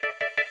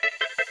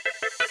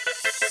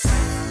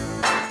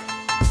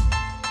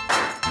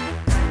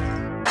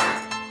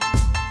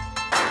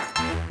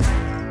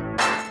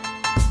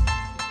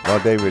Well,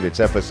 David, it's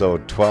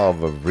episode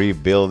 12 of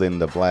Rebuilding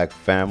the Black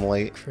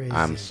Family. Crazy.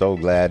 I'm so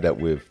glad that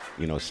we've,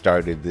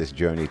 started this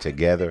journey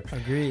together.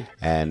 Agreed.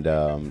 And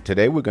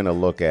today we're going to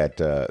look at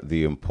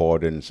the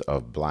importance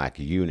of Black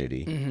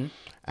unity. Mm-hmm.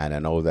 And I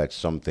know that's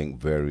something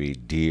very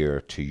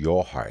dear to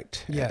your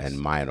heart and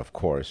mine, of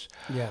course.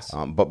 Yes.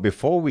 But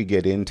before we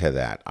get into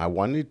that, I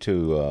wanted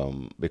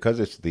to, because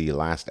it's the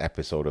last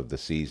episode of the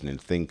season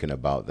and thinking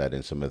about that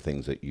and some of the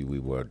things that we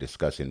were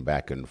discussing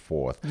back and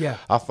forth,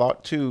 I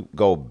thought to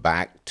go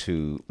back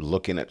to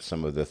looking at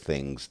some of the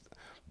things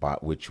by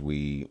which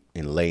we,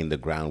 in laying the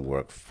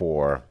groundwork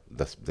for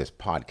this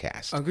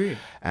podcast. Agreed.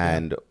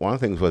 And one of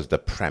the things was the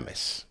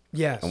premise.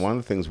 Yes. And one of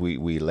the things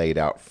we laid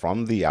out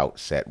from the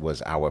outset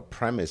was our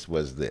premise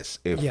was this.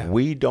 If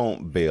we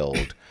don't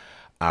build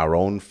our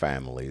own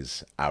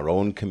families, our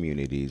own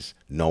communities,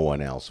 no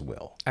one else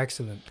will.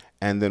 Excellent.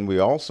 And then we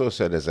also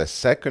said as a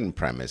second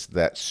premise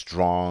that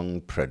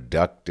strong,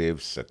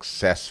 productive,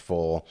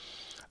 successful,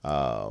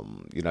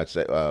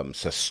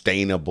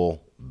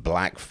 sustainable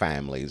Black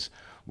families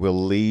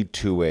will lead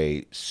to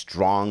a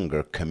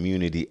stronger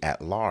community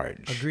at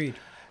large. Agreed.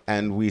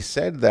 And we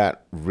said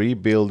that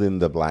rebuilding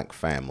the Black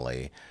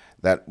family,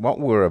 that what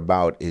we're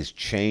about is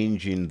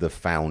changing the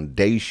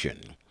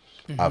foundation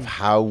of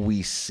how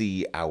we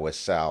see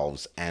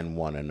ourselves and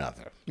one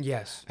another.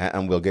 Yes.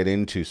 And we'll get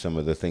into some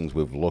of the things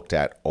we've looked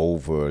at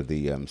over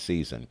the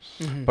season.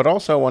 But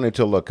also I wanted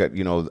to look at,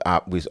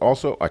 we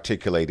also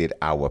articulated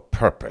our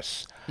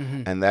purpose.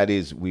 And that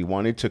is we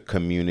wanted to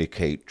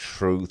communicate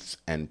truths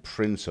and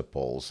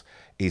principles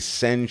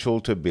essential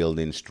to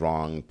building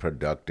strong,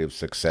 productive,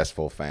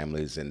 successful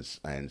families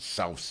and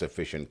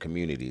self-sufficient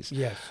communities.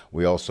 Yes.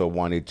 We also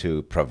wanted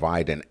to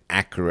provide an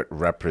accurate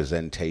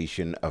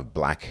representation of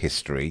Black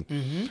history.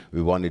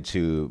 We wanted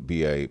to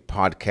be a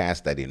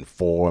podcast that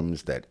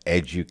informs, that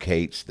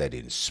educates, that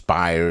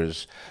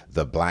inspires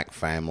the Black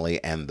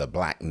family and the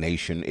Black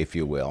nation, if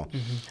you will,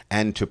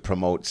 and to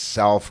promote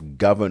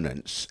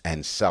self-governance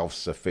and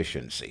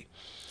self-sufficiency.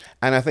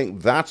 And I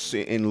think that's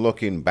in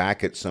looking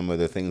back at some of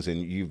the things, and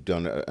you've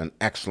done an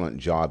excellent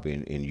job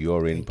in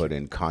your input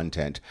and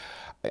content.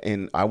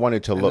 And I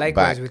wanted to look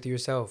likewise back with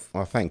yourself.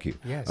 Well, thank you.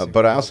 Yes,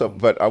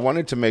 but I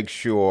wanted to make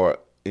sure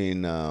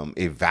in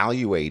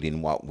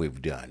evaluating what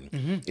we've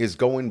done is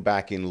going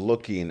back and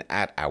looking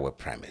at our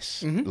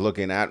premise,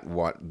 looking at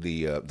what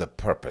the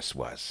purpose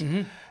was,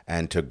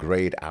 and to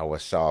grade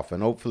ourselves,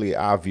 and hopefully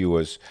our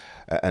viewers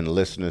and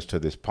listeners to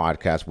this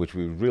podcast, which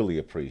we really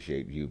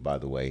appreciate you, by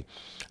the way,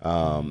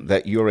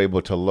 that you're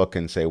able to look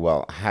and say,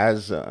 well,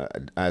 as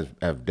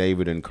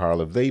David and Karl,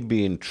 have they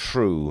been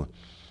true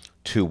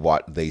to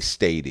what they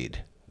stated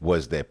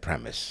was their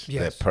premise,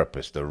 their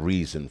purpose, the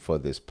reason for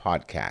this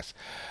podcast?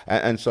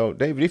 And so,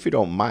 David, if you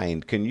don't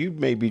mind, can you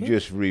maybe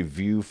just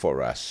review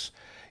for us,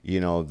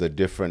 the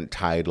different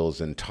titles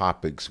and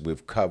topics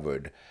we've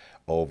covered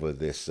over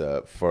this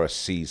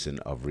first season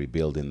of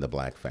Rebuilding the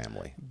Black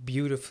Family?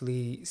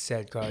 Beautifully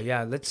said, Karl.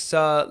 Yeah, let's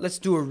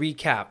do a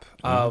recap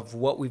of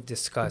what we've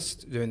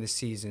discussed during the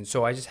season.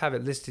 So I just have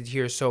it listed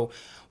here. So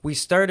we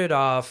started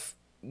off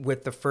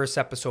with the first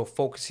episode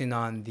focusing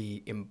on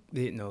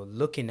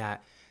looking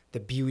at the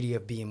beauty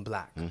of being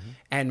Black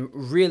and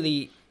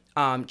really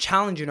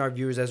challenging our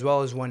viewers as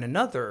well as one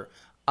another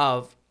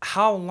of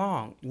how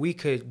long we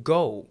could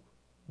go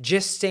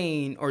just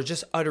saying or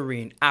just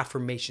uttering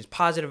affirmations,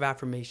 positive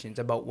affirmations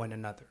about one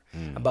another,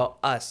 about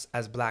us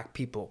as Black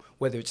people,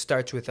 whether it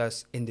starts with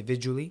us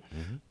individually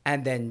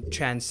and then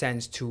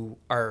transcends to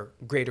our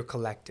greater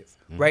collective,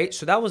 right?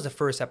 So that was the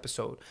first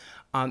episode.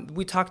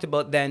 We talked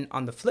about then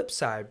on the flip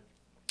side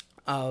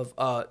of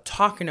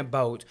talking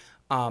about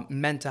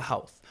mental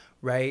health,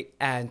 right?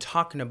 And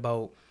talking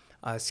about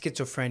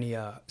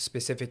schizophrenia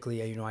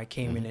specifically. I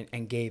came in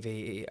and gave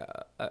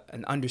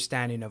an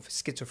understanding of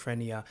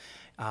schizophrenia,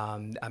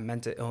 a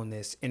mental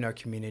illness in our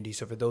community.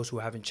 So for those who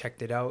haven't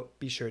checked it out,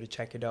 be sure to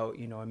check it out.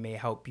 It may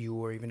help you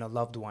or even a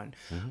loved one.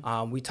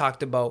 We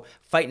talked about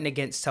fighting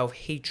against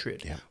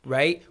self-hatred,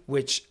 right?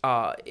 Which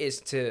is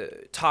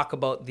to talk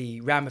about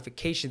the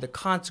ramification, the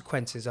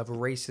consequences of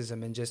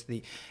racism and just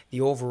the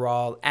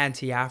overall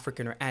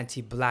anti-African or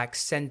anti-Black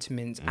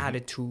sentiments,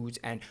 attitudes,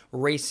 and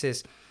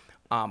racist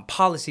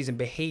policies and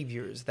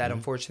behaviors that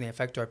unfortunately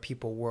affect our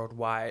people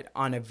worldwide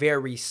on a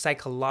very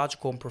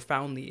psychological and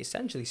profoundly,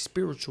 essentially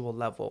spiritual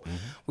level.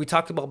 We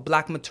talked about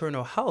Black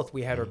maternal health.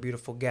 We had our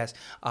beautiful guest,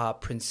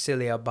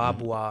 Priscilla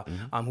Babua,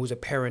 who's a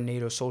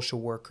perinatal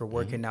social worker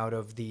working out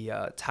of the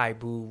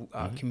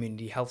Taibu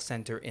Community Health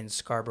Center in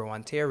Scarborough,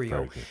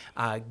 Ontario.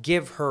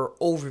 Give her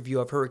overview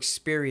of her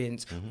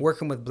experience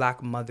working with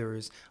Black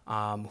mothers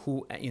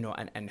who,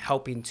 and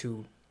helping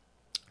to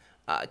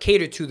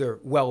cater to their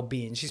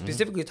well-being. She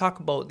specifically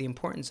talked about the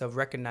importance of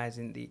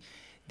recognizing the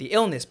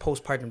illness,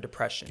 postpartum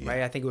depression,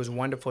 right? I think it was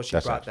wonderful she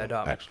brought that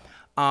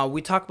up.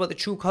 We talked about the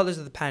true colors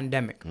of the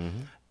pandemic.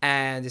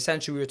 And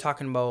essentially we were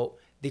talking about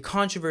the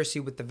controversy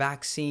with the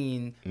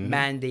vaccine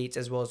mandates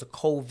as well as the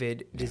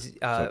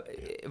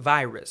COVID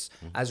virus,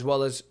 as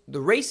well as the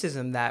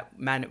racism that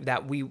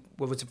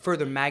was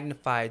further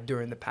magnified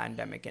during the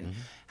pandemic, and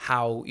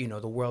how, you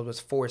know, the world was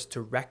forced to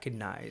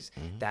recognize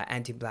that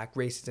anti-Black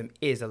racism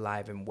is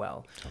alive and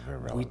well.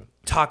 We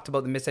talked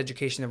about the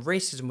miseducation of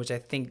racism, which I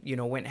think, you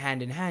know, went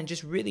hand in hand,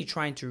 just really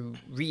trying to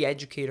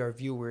re-educate our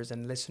viewers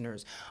and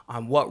listeners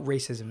on what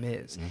racism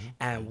is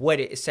and what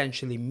it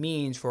essentially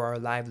means for our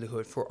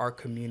livelihood, for our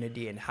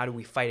community, and how do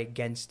we fight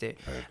against it,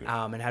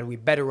 and how do we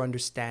better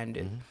understand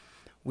it.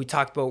 We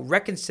talked about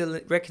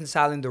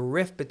reconciling the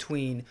rift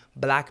between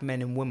Black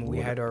men and women. We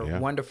had our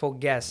wonderful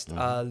guest,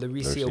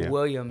 Larecia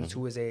Williams,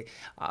 who is a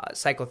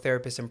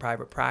psychotherapist in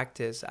private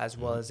practice, as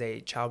well as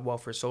a child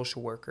welfare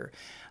social worker.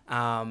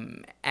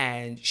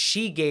 And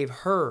she gave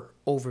her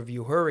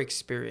overview, her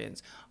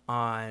experience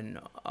on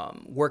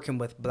working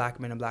with Black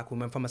men and Black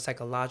women from a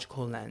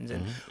psychological lens,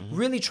 and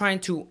really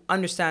trying to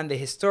understand the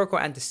historical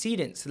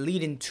antecedents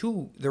leading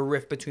to the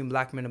rift between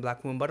Black men and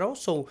Black women, but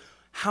also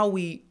how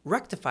we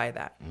rectify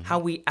that, how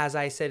we, as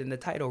I said in the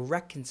title,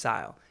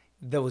 reconcile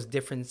those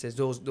differences,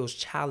 those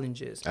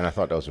challenges. And I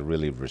thought that was a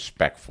really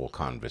respectful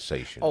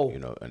conversation, you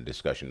know, and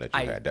discussion that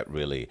you had that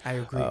really, I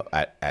agree.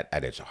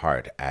 At its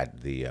heart,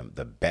 at the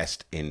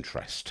best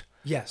interest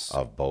Yes.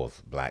 of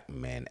both Black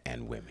men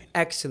and women.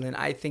 Excellent.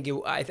 I think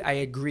I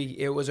agree.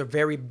 It was a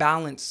very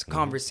balanced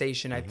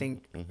conversation. I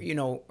think, you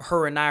know,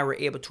 her and I were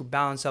able to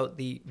balance out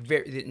the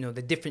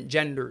different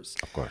genders.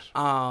 Of course.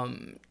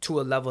 To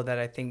a level that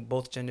I think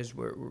both genders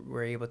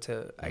were able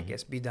to, I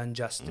guess, be done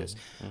justice.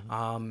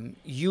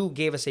 You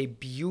gave us a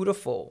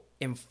beautiful,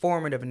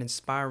 informative, and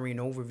inspiring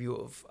overview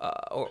of,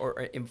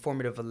 or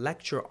informative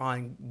lecture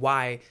on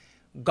why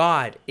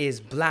God is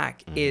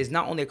Black is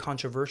not only a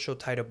controversial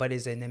title, but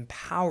is an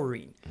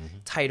empowering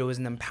title, is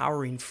an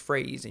empowering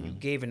phrase. And you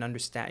gave an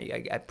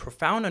understanding, a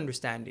profound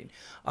understanding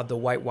of the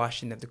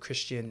whitewashing of the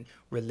Christian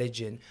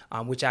religion,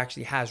 which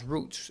actually has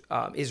roots,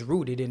 is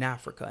rooted in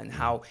Africa, and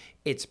how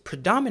it's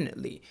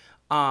predominantly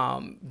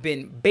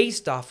been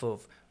based off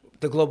of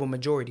the global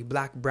majority,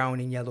 Black, brown,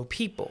 and yellow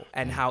people,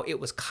 and how it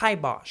was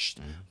kiboshed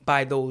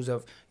by those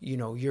of, you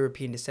know,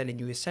 European descent. And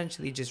you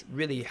essentially just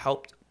really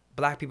helped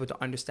Black people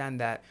to understand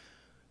that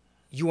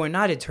you are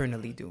not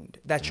eternally doomed,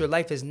 that your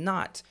life is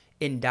not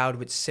endowed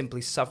with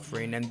simply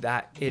suffering, and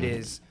that it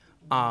is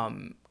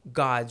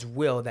God's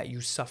will that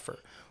you suffer,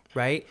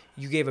 right?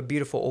 You gave a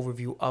beautiful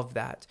overview of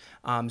that.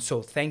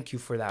 So thank you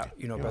for that,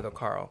 you know, Brother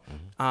Karl.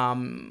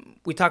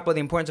 We talked about the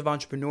importance of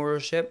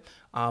entrepreneurship.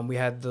 We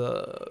had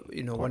the,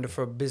 you know,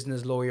 wonderful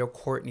business lawyer,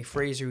 Courtney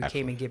Fraser, who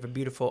came and gave a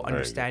beautiful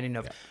understanding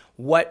of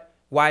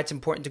why it's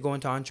important to go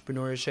into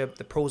entrepreneurship,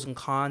 the pros and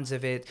cons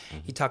of it.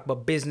 He talked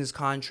about business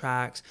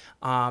contracts,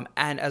 and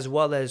as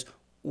well as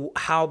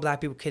how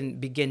Black people can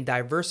begin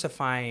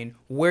diversifying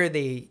where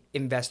they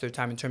invest their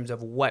time in terms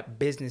of what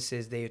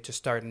businesses they are to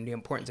start, and the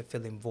importance of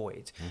filling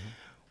voids.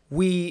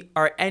 We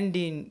are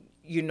ending,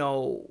 you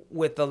know,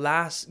 with the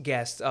last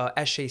guest,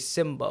 Eshe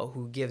Simba,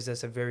 who gives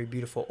us a very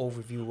beautiful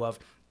overview of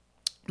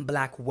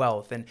Black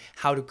wealth and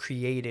how to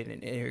create it,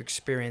 and her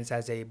experience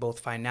as a both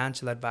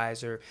financial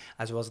advisor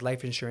as well as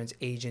life insurance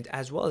agent,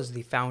 as well as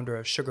the founder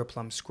of Sugar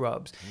Plum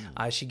Scrubs.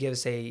 She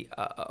gives a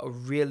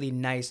really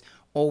nice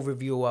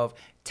overview of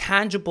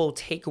tangible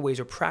takeaways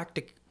or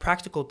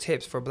practical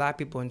tips for Black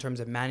people in terms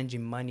of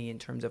managing money, in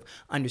terms of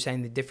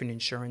understanding the different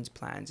insurance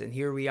plans. And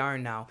here we are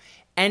now,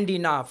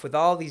 ending off with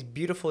all these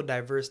beautiful,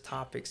 diverse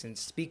topics and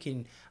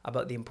speaking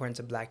about the importance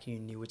of Black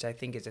unity, which I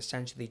think is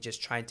essentially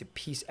just trying to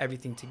piece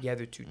everything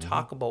together to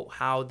talk about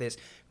how this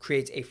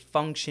creates a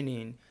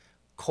functioning,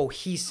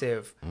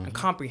 cohesive, and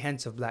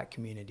comprehensive Black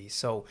community.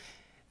 So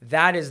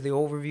that is the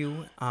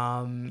overview.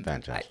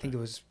 Fantastic. I think it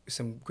was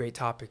some great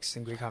topics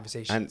and great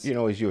conversations. And, you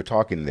know, as you were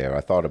talking there,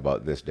 I thought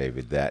about this,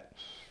 David, that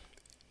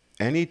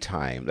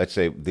anytime, let's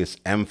say this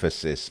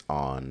emphasis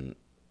on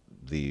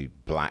the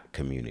Black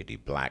community,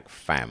 Black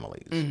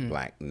families,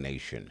 Black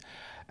nation,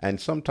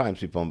 and sometimes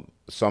people,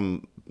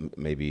 some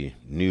maybe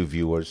new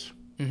viewers,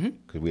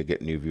 because we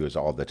get new viewers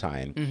all the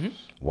time,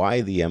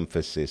 why the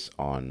emphasis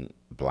on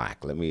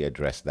Black? Let me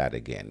address that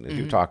again. If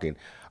you're talking,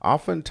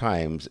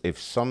 oftentimes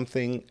if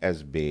something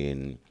has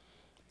been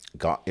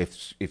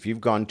if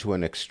you've gone to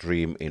an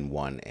extreme in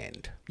one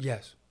end,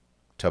 yes,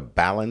 to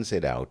balance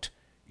it out,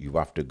 you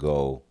have to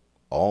go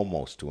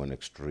almost to an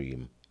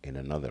extreme in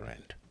another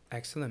end.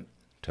 Excellent.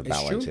 To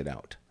balance it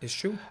out. It's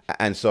true.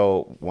 And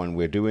so when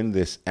we're doing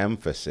this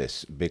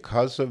emphasis,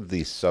 because of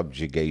the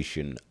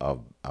subjugation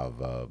of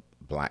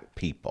Black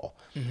people,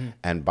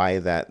 and by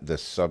that the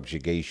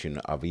subjugation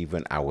of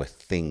even our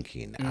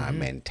thinking, our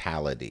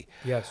mentality,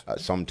 yes,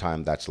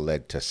 sometimes that's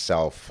led to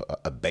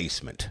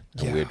self-abasement,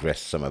 and we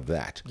address some of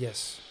that.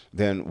 Yes.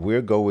 Then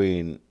we're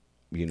going,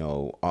 you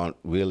know, on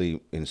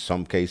really, in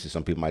some cases,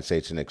 some people might say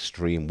it's an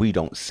extreme. We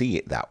don't see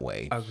it that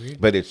way.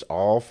 Agreed. But it's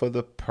all for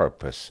the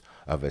purpose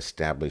of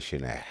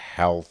establishing a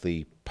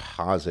healthy,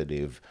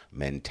 positive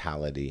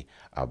mentality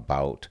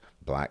about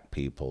Black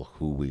people,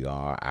 who we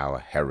are, our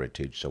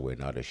heritage, so we're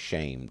not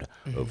ashamed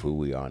of who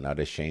we are, not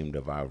ashamed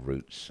of our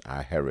roots,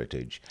 our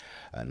heritage,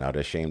 not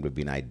ashamed of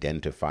being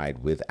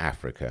identified with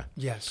Africa.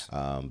 Yes.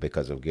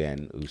 Because,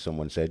 again,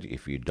 someone said,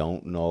 if you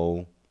don't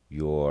know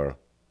your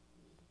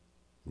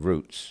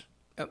roots,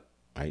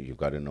 Right? You've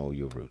got to know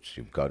your roots.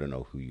 You've got to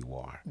know who you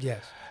are.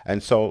 Yes.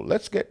 And so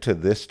let's get to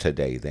this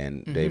today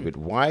then, David.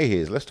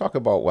 Let's talk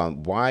about,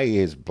 why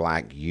is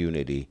black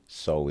unity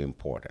so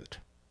important?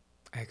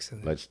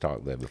 Excellent. Let's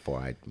talk there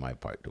before my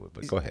part to it,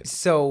 but go ahead.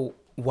 So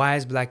why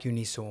is black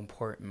unity so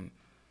important?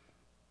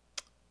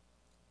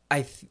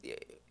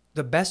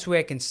 The best way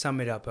I can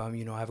sum it up, I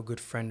have a good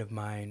friend of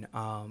mine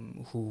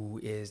who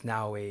is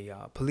now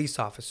a police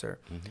officer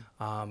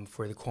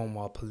for the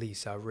Cornwall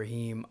Police,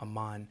 Raheem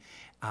Aman.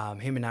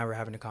 Him and I were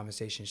having a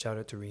conversation. Shout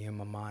out to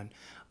Raheem Aman.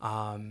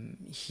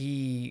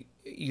 He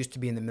used to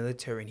be in the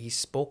military, and he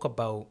spoke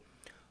about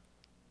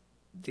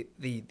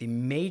the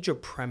major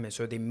premise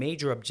or the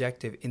major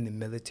objective in the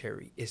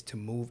military is to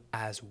move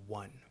as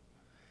one.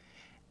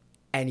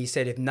 And he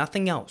said, if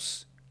nothing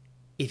else,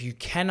 if you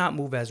cannot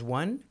move as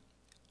one,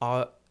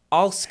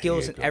 all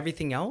skills and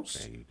everything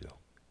else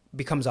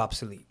becomes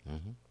obsolete.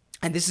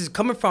 And this is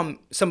coming from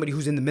somebody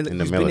who's been in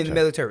the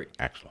military.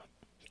 Excellent.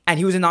 And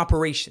he was in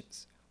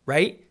operations,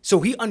 right?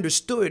 So he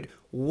understood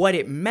what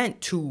it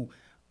meant to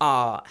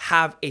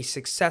have a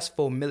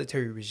successful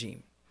military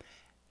regime.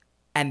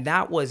 And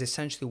that was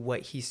essentially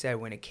what he said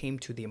when it came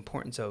to the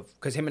importance of,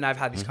 because him and I have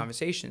had these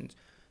conversations,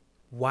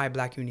 why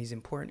black unity is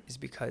important is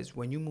because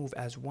when you move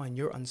as one,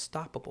 you're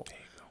unstoppable,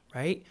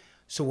 right?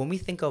 So when we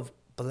think of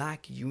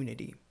black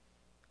unity,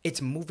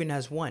 it's moving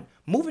as one.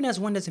 Moving as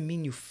one doesn't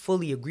mean you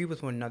fully agree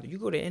with one another. You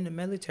go to in the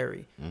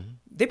military,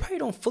 they probably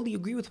don't fully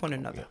agree with one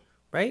another,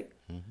 right?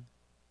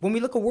 When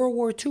we look at World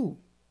War II,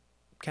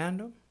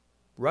 Canada,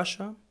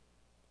 Russia,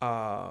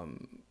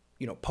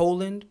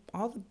 Poland,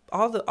 all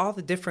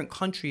the different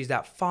countries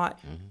that fought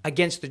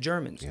against the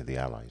Germans. Yeah, the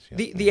Allies.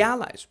 Yeah. The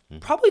Allies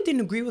probably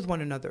didn't agree with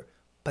one another,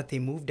 but they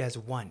moved as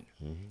one.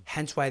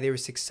 Hence why they were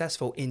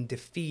successful in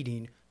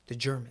defeating the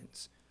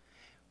Germans.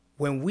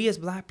 When we as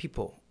black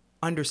people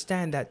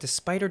understand that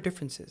despite our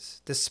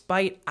differences,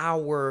 despite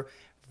our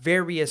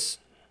various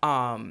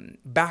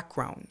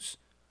backgrounds,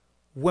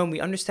 when we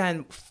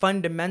understand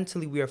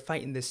fundamentally we are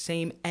fighting the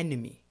same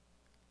enemy,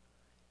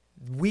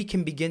 we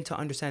can begin to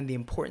understand the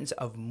importance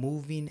of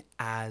moving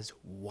as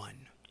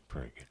one.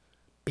 Very good.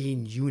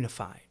 Being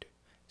unified.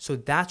 So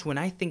that's when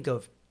I think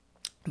of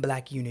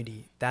black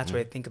unity. That's what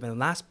I think of. And the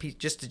last piece,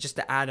 just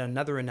to add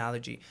another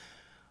analogy,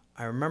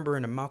 I remember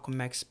in a Malcolm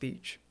X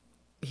speech,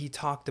 he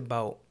talked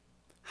about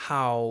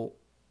how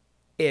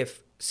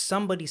if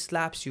somebody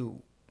slaps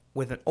you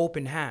with an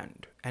open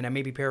hand, and I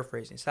may be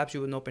paraphrasing, slaps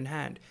you with an open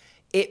hand,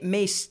 it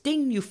may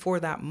sting you for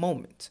that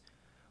moment.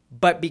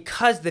 But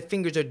because the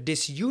fingers are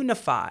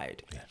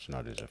disunified,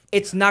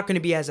 it's not going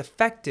to be as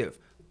effective.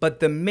 But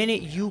the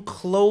minute you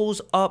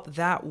close up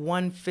that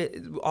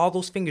all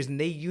those fingers, and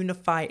they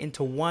unify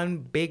into one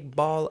big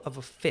ball of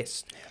a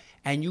fist,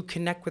 and you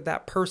connect with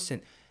that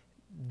person,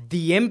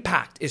 the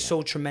impact is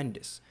so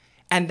tremendous.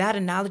 And that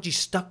analogy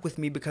stuck with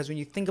me because when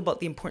you think about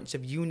the importance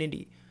of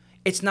unity,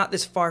 it's not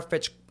this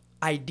far-fetched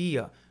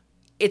idea.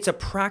 It's a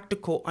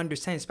practical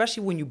understanding,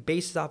 especially when you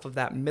base it off of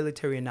that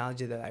military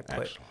analogy that I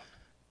put. Excellent.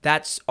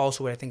 That's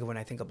also what I think of when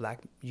I think of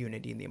black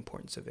unity and the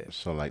importance of it.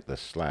 So like the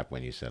slap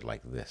when you said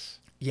like this.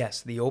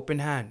 Yes, the open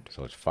hand.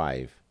 So it's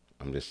 5.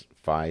 I'm just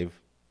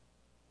 5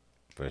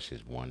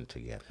 versus 1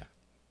 together.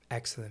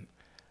 Excellent.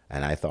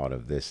 And I thought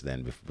of this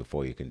then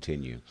before you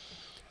continue.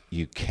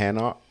 You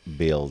cannot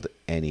build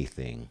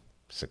anything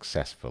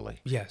successfully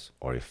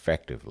or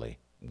effectively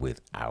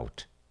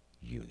without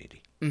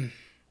unity.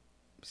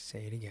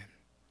 Say it again.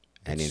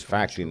 And in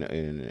fact,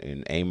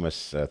 in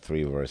Amos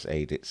 3 verse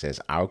 8, it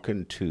says, how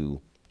can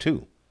two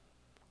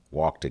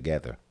walk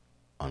together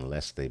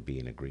unless they be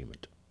in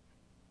agreement?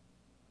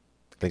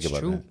 Think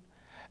about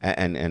that.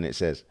 And it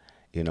says,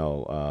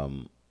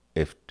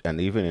 if, and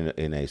even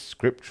in a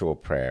scriptural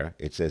prayer,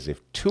 it says,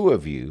 if 2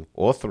 of you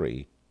or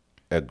 3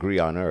 agree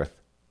on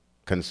earth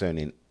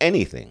concerning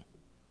anything,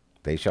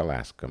 they shall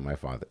ask of my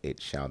Father,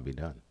 it shall be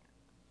done.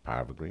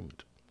 Power of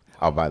agreement.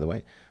 Oh, by the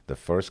way, the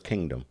first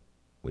kingdom,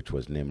 which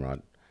was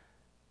Nimrod,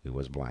 he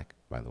was black,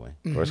 by the way.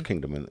 First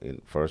kingdom,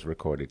 first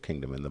recorded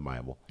kingdom in the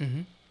Bible,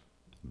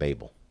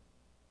 Babel.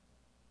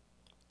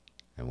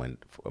 And when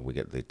we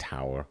get the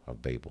Tower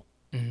of Babel,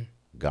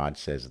 God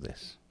says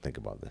this. Think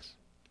about this.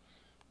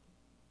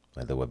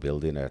 When they were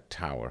building a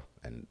tower,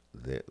 and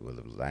the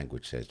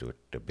language says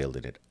they're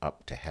building it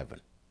up to heaven.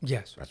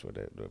 Yes. That's what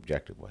the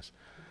objective was.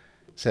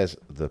 It says,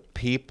 the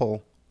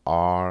people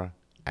are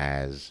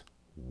as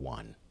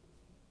one,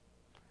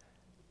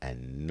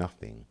 and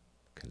nothing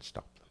can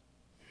stop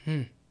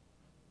them.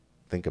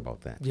 Think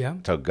about that. Yeah.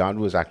 So God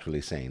was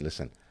actually saying,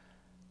 listen,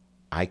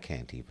 I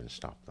can't even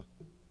stop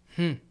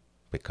them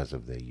because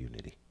of their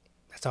unity.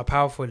 That's how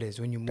powerful it is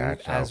when you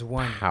move as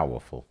one. That's how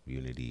powerful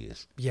unity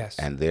is. Yes.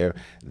 And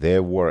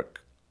their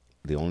work,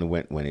 they only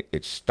went when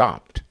it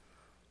stopped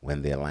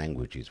when their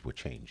languages were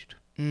changed.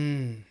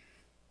 They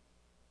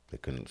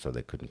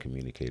couldn't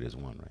communicate as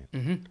one,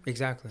 right?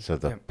 Exactly. So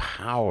the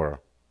power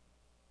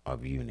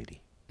of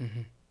unity.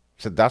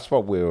 So that's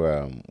what we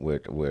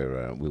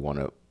want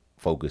to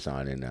focus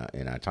on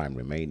in our time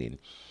remaining.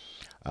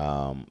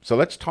 So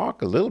let's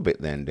talk a little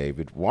bit then,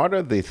 David. What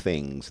are the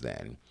things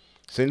then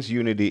since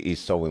unity is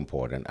so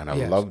important, and I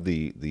Yes. love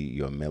the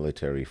your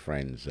military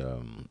friend's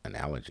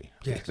analogy.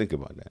 Yes. Think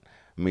about that.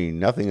 I mean,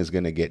 nothing is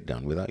going to get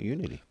done without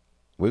unity.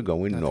 We're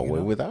going Nothing at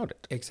nowhere all. without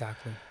it.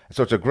 Exactly.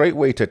 So it's a great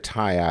way to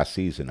tie our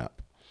season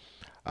up.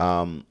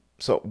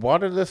 So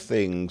what are the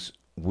things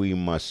we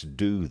must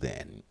do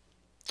then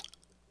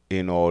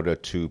in order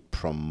to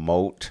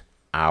promote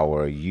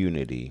our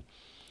unity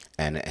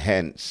and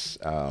hence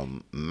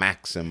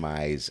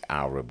maximize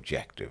our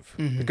objective?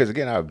 Because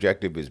again, our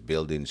objective is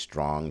building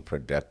strong,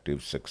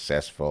 productive,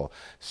 successful,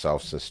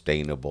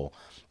 self-sustainable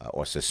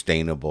or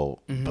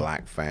sustainable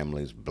black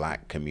families,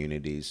 black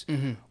communities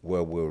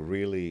where we're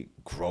really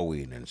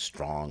growing and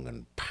strong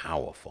and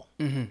powerful.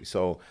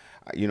 So,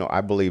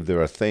 I believe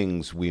there are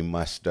things we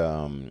must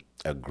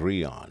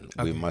agree on.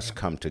 We must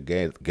come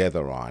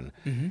together on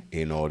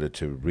in order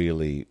to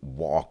really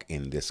walk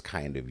in this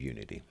kind of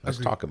unity. Let's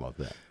talk about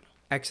that.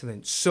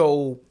 Excellent.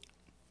 So,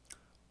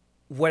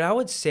 what I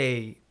would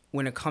say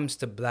when it comes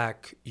to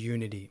black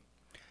unity,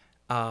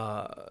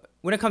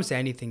 when it comes to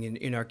anything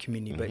in our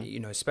community, but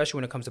especially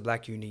when it comes to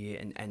black unity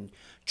and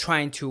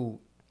trying to,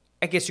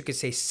 I guess you could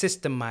say,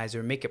 systemize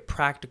or make it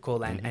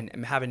practical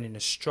and have it in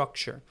a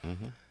structure,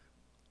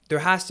 there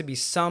has to be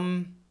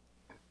some,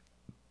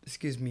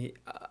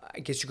 I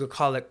guess you could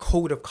call it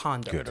code of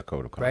conduct. Good, a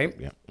code of right?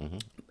 conduct, yeah.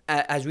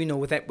 As we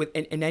know,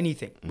 in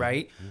anything,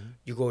 right?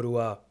 You go to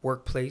a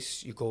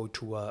workplace, you go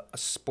to a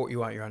sport,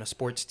 you're on a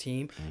sports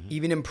team,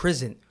 even in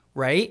prison,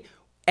 right?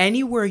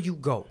 Anywhere you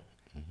go,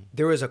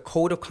 there is a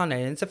code of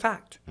conduct, and it's a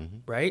fact,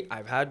 right?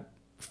 I've had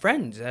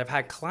friends, I've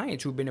had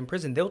clients who've been in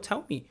prison. They'll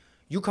tell me,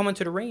 you come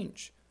into the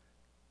range.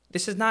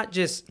 This is not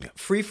just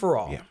free for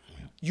all. Yeah.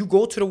 You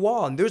go to the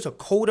wall, and there's a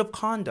code of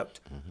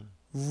conduct,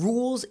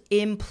 rules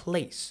in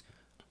place.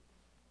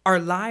 Our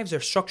lives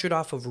are structured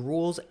off of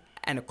rules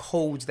and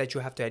codes that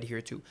you have to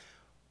adhere to.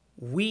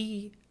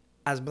 We,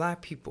 as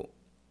black people,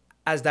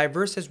 as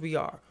diverse as we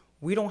are,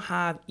 we don't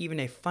have even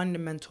a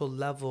fundamental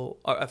level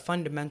or a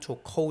fundamental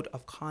code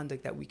of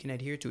conduct that we can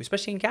adhere to,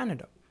 especially in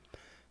Canada.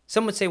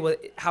 Some would say, well,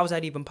 how is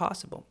that even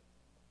possible?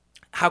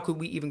 How could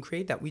we even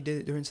create that? We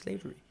did it during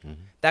slavery.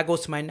 That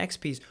goes to my next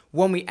piece.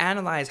 When we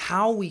analyze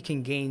how we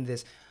can gain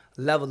this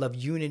level of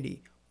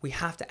unity, we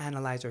have to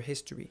analyze our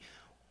history.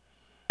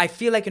 I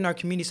feel like in our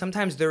community,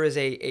 sometimes there is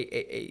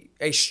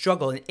a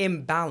struggle, an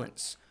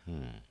imbalance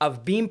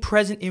of being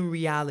present in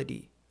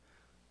reality,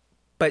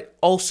 but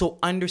also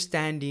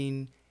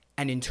understanding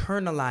and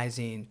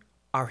internalizing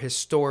our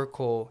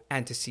historical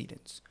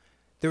antecedents.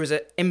 There is an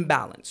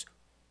imbalance.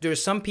 There are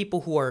some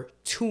people who are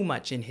too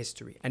much in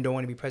history and don't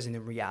want to be present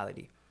in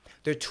reality.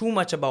 They're too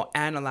much about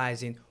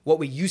analyzing what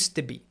we used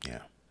to be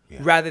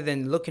rather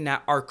than looking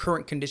at our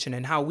current condition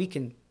and how we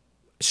can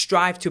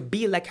strive to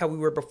be like how we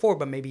were before,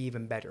 but maybe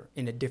even better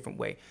in a different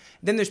way.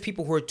 Then there's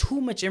people who are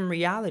too much in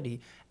reality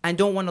and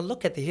don't want to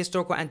look at the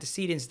historical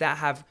antecedents that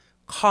have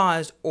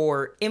caused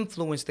or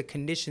influenced the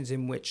conditions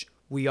in which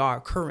we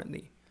are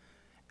currently.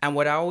 And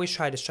what I always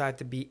try to strive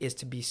to be is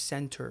to be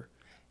center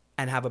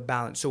and have a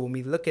balance. So when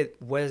we look at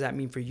what does that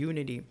mean for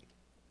unity,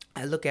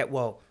 I look at,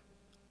 well,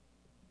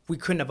 we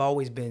couldn't have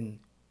always been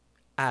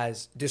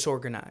as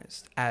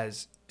disorganized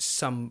as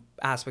some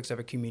aspects of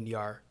a community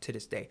are to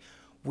this day.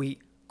 We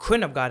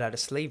couldn't have got out of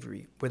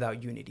slavery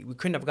without unity. We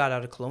couldn't have got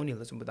out of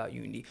colonialism without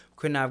unity. We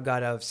couldn't have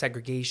got out of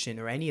segregation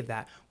or any of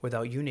that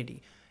without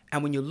unity.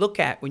 And when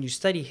you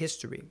study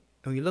history,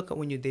 and you look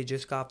at they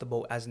just got off the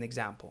boat as an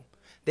example,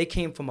 they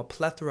came from a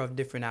plethora of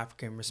different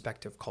African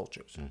respective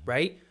cultures,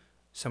 right?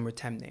 Some were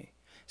Temne,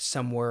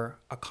 some were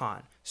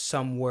Akan,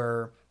 some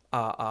were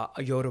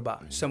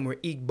Yoruba, some were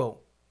Igbo,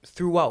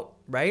 throughout,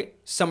 right?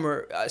 Some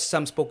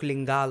spoke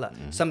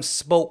Lingala, some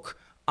spoke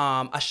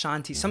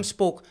Ashanti, some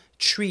spoke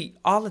Tree,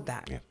 all of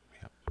that.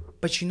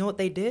 But you know what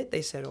they did?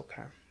 They said,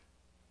 okay,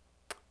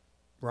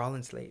 we're all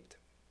enslaved.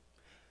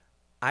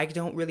 I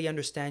don't really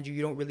understand you.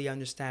 You don't really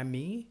understand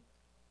me.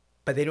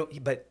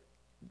 But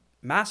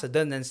Massa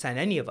doesn't understand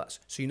any of us.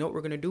 So you know what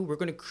we're going to do? We're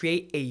going to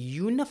create a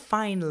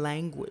unifying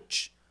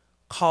language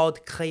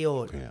called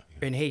Creole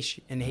in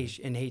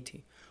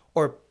Haiti,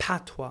 or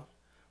Patois,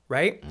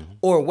 right?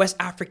 Or West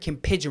African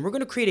Pidgin. We're going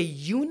to create a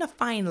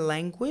unifying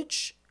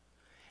language,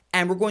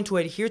 and we're going to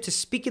adhere to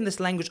speaking this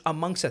language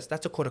amongst us.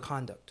 That's a code of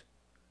conduct.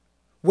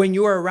 When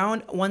you're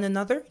around one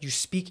another, you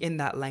speak in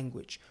that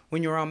language.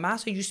 When you're around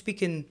Massa, you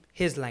speak in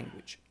his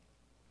language.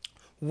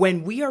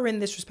 When we are in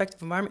this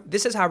respective environment,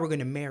 this is how we're going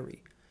to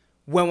marry.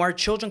 When our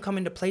children come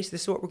into place,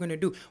 this is what we're going to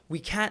do. We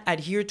can't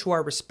adhere to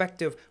our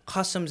respective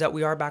customs that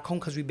we are back home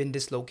because we've been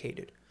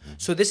dislocated.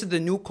 So this is the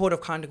new code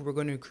of conduct we're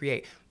going to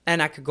create.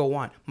 And I could go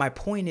on. My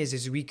point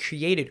is we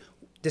created,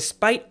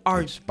 despite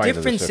our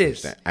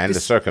differences and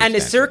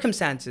the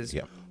circumstances,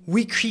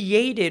 we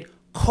created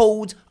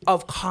codes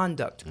of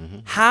conduct.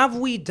 Have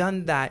we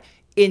done that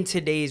in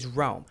today's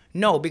realm?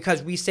 No,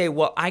 because we say,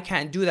 well, I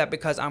can't do that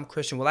because I'm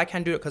Christian. Well, I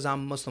can't do it because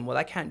I'm Muslim. Well,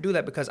 I can't do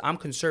that because I'm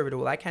conservative.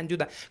 Well, I can't do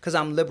that because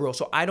I'm liberal.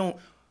 So I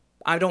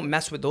don't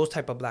mess with those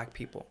type of black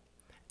people.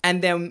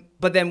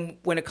 But then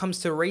when it comes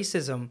to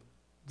racism,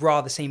 we're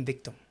all the same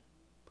victim.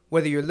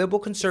 Whether you're liberal,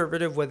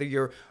 conservative, whether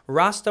you're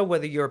Rasta,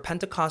 whether you're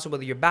Pentecostal,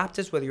 whether you're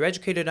Baptist, whether you're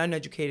educated,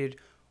 uneducated,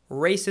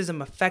 racism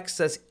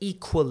affects us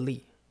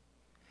equally.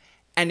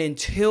 And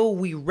until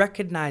we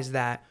recognize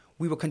that,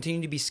 we will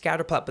continue to be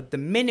scatterplot. But the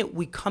minute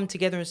we come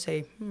together and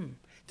say,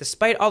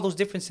 despite all those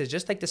differences,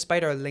 just like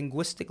despite our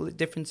linguistic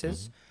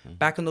differences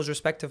back in those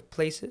respective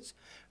places,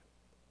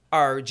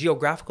 our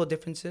geographical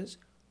differences,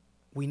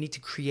 we need to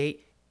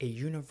create a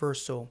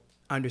universal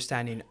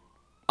understanding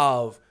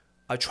of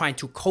trying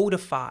to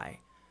codify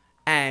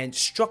and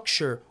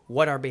structure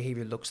what our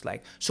behavior looks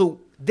like.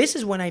 So this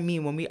is what I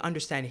mean when we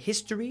understand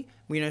history,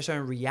 we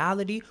understand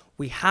reality,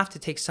 we have to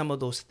take some of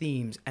those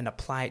themes and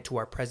apply it to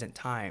our present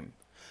time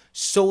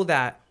so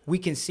that we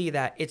can see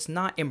that it's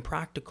not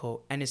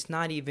impractical and it's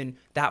not even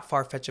that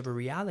far-fetched of a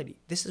reality.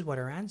 This is what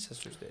our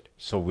ancestors did.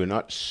 So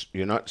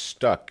you're not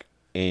stuck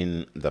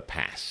in the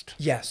past.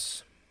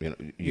 Yes.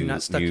 You're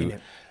not stuck in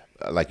it.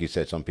 Like you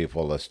said, some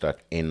people are stuck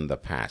in the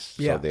past.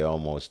 Yeah. So they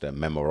almost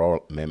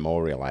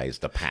memorialize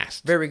the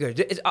past. Very good.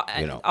 It's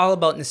all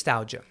about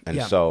nostalgia.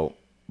 And so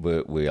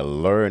we are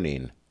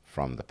learning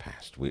from the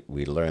past.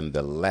 We learn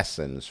the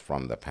lessons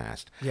from the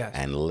past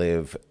and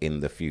live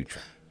in the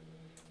future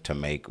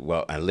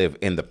and live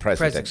in the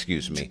present,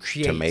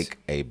 to make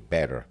a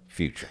better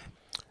future.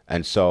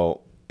 And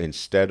so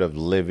instead of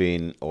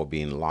living or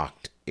being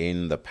locked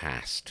in the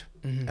past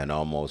and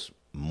almost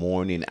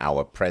mourning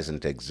our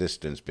present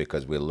existence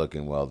because we're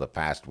looking, the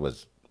past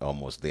was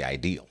almost the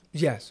ideal.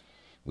 Yes.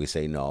 We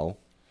say, no,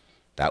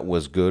 that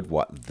was good,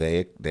 what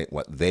they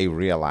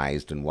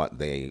realized and what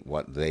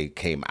they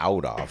came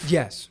out of.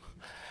 Yes.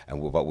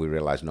 And what we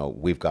realize, no,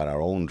 we've got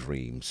our own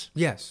dreams.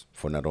 Yes.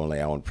 For not only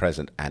our own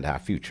present and our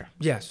future.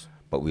 Yes.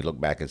 But we look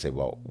back and say,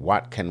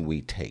 what can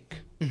we take?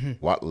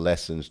 What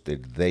lessons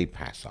did they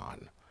pass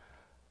on?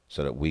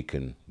 So that we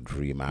can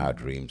dream our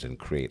dreams and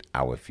create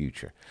our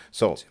future.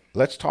 So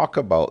let's talk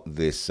about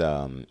this.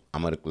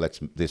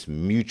 This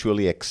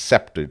mutually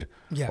accepted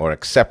or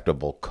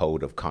acceptable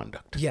code of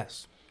conduct.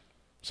 Yes.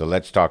 So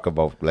let's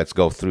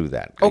go through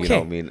that.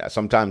 Okay.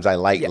 Sometimes I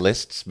like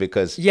lists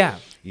because,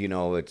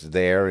 it's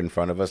there in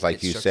front of us.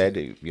 Like you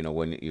said,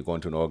 when you go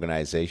into an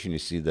organization, you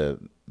see the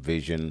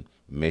vision,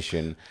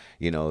 mission,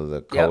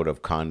 the code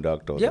of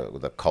conduct or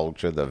the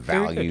culture, the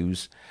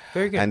values.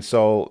 Very good. And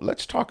so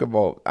let's talk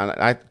about,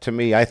 I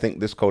think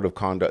this code of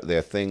conduct, there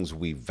are things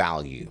we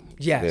value.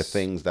 Yes. There are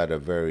things that are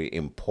very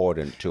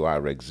important to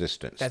our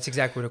existence. That's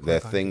exactly what a code There are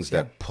of conduct things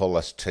that pull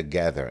us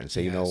together and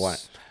say, you know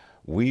what?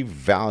 We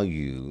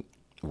value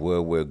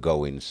where we're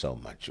going so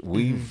much.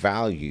 We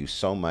value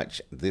so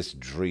much this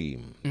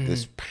dream,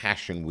 this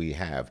passion we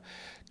have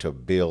to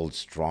build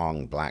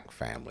strong Black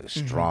families,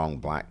 strong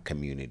Black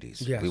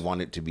communities. Yes. We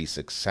want it to be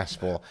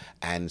successful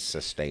and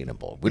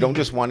sustainable. We don't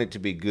just want it to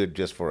be good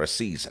just for a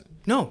season.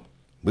 No.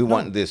 We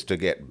want this to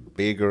get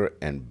bigger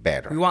and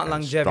better. We want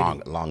longevity.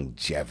 Strong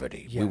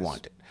longevity. Yes. We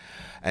want it.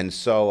 And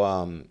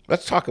so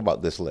let's talk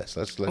about this list.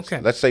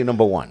 Let's say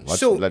number one.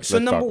 Let's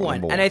number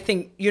one. And I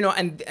think,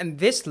 and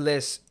this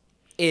list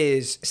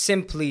is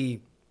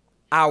simply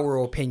our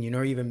opinion,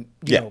 or even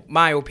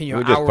my opinion,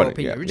 or our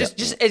opinion,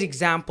 just as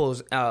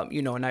examples.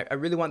 And I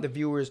really want the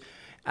viewers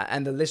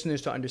and the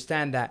listeners to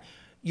understand that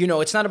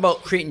it's not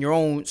about creating your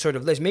own sort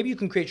of list. Maybe you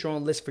can create your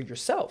own list for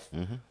yourself,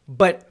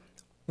 but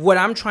what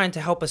I'm trying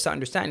to help us to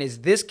understand is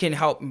this can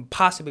help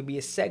possibly be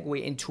a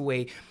segue into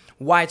a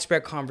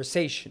widespread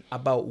conversation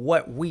about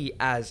what we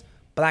as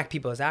Black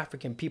people, as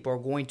African people, are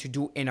going to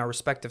do in our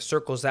respective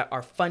circles that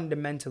are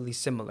fundamentally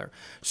similar.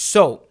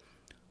 So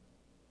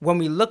when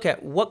we look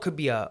at what could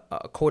be a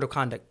code of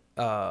conduct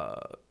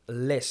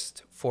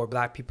list for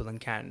Black people in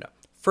Canada,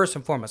 first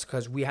and foremost,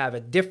 because we have a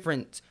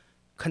different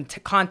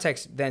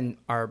context than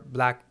our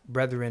Black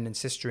brethren and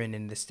sisterin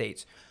in the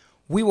States,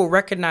 we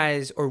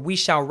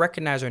shall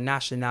recognize our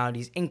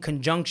nationalities in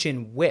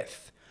conjunction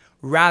with,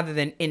 rather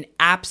than in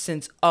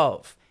absence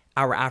of,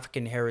 our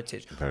African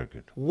heritage. Very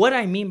good. What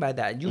I mean by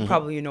that, you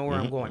probably know where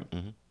I'm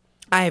going.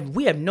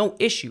 We have no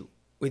issue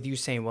with you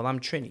saying, well, I'm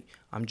Trini,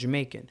 I'm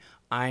Jamaican,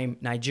 I'm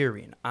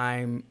Nigerian,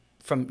 I'm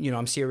from,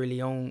 I'm Sierra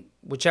Leone,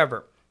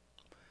 whichever.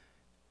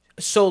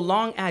 So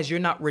long as you're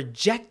not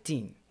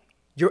rejecting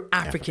your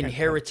African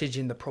heritage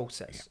in the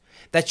process,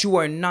 that you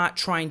are not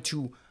trying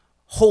to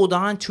hold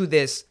on to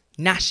this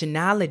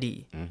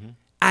nationality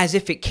as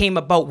if it came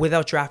about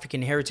without your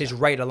African heritage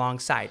right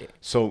alongside it.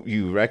 So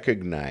you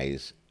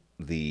recognize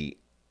the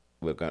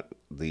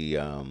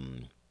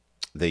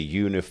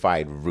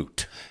unified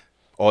root.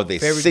 Or the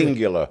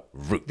singular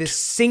root. The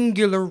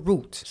singular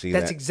root. See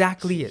that's that?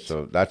 Exactly it.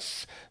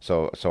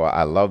 So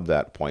I love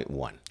that point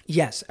one.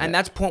 Yes, and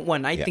that's point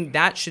one. I think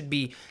that should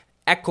be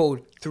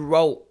echoed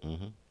throughout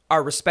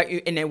our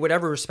in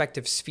whatever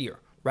respective sphere,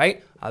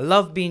 right? I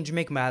love being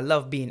Jamaican, but I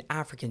love being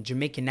African,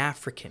 Jamaican,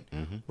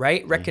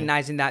 right?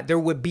 Recognizing that there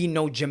would be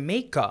no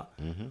Jamaica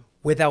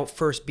without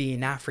first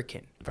being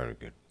African. Very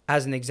good.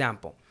 As an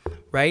example,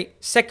 right?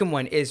 Second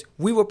one is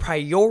we will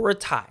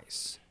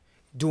prioritize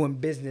doing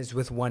business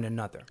with one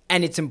another.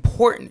 And it's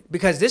important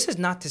because this is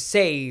not to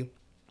say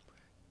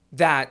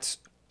that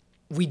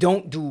we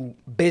don't do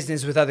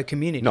business with other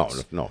communities. No,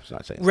 it's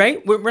not saying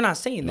right? We're not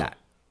saying that.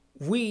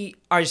 We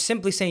are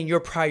simply saying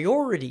your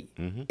priority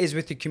is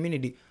with your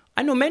community.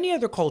 I know many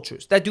other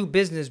cultures that do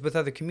business with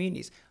other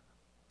communities,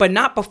 but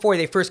not before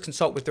they first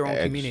consult with their own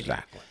community.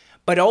 Exactly.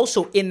 But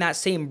also in that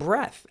same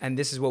breath, and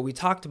this is what we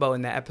talked about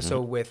in that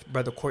episode with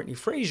Brother Courtney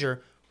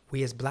Frazier,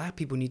 we as Black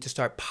people need to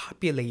start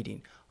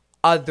populating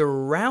other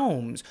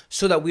realms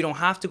so that we don't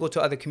have to go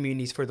to other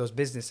communities for those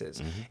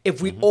businesses.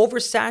 If we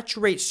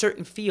oversaturate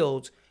certain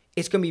fields,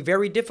 it's going to be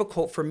very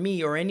difficult for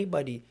me or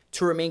anybody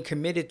to remain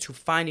committed to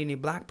finding a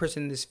Black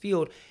person in this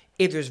field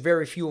if there's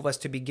very few of us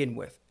to begin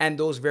with. And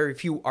those very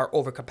few are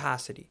over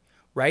capacity,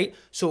 right?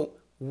 So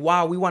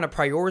while we want to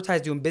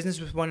prioritize doing business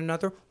with one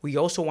another, we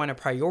also want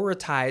to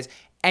prioritize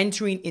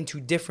entering into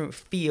different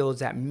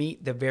fields that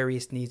meet the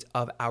various needs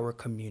of our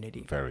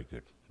community. Very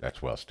good.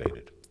 That's well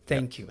stated.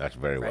 Thank you. That's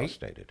very well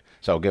stated.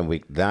 So again, we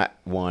got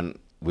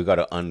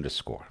to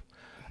underscore.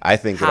 I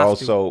think it Have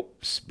also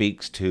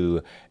speaks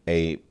to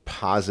a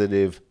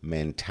positive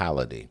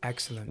mentality.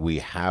 Excellent. We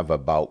have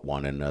about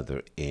one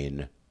another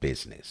in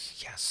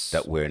business. Yes.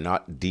 That we're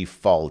not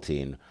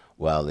defaulting,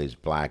 well, he's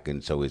Black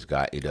and so he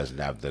doesn't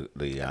have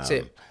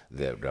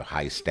the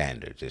high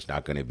standards. It's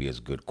not going to be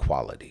as good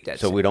quality.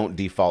 We don't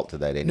default to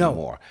that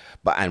anymore. No.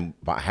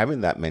 But by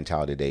having that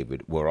mentality,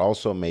 David, we're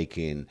also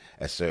making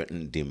a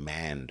certain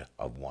demand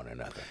of one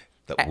another.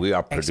 That we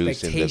are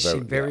producing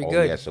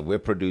so we're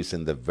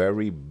producing the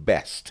very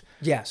best.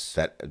 Yes.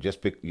 That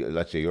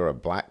let's say you're a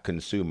Black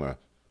consumer,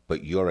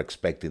 but you're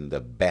expecting the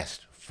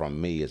best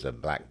from me as a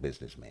Black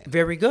businessman.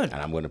 Very good.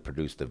 And I'm going to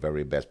produce the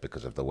very best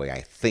because of the way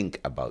I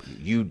think about you.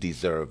 You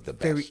deserve the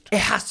best. It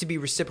has to be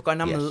reciprocal.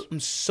 And I'm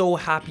so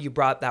happy you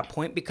brought that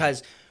point,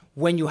 because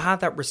when you have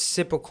that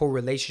reciprocal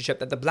relationship,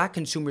 that the Black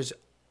consumers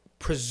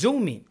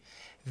presuming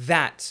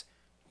that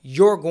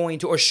you're going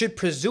to, or should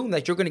presume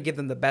that you're going to give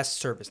them the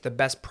best service, the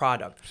best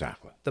product.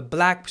 Exactly. The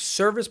Black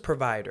service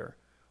provider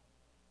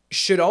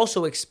should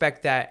also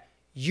expect that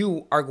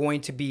you are going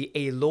to be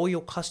a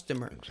loyal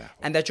customer,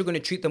 and that you're going to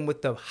treat them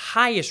with the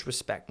highest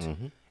respect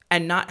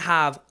and not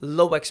have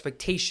low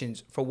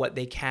expectations for what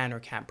they can or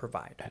can't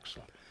provide.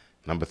 Excellent.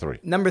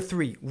 Number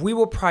three, we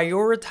will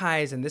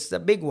prioritize, and this is a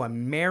big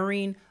one,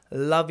 marrying,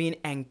 loving,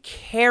 and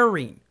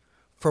caring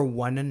for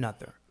one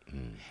another.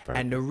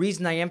 And the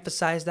reason I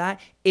emphasize that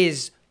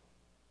is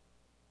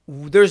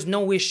there's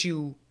no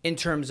issue in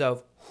terms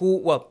of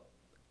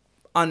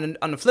on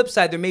the flip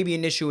side, there may be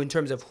an issue in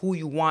terms of who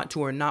you want to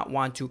or not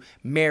want to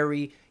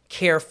marry,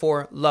 care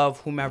for,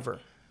 love, whomever.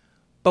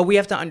 But we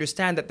have to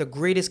understand that the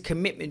greatest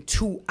commitment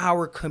to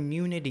our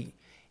community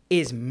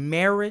is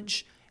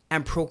marriage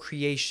and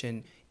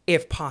procreation,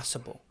 if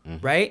possible,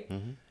 right?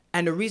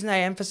 And the reason I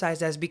emphasize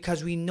that is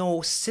because we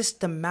know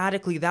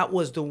systematically that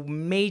was the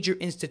major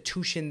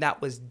institution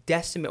that was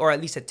decimated, or at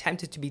least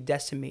attempted to be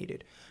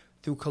decimated,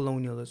 through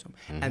colonialism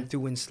and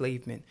through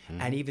enslavement,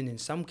 and even in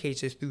some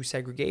cases through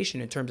segregation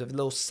in terms of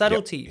little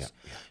subtleties.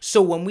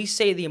 So when we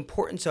say the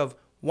importance of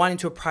wanting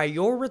to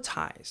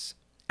prioritize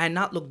and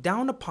not look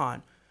down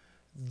upon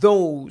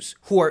those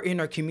who are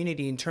in our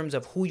community in terms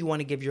of who you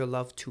want to give your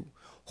love to,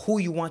 who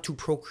you want to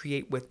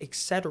procreate with,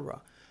 etc.,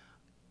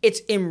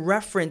 it's in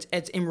reference,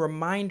 it's in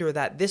reminder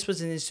that this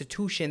was an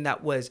institution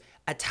that was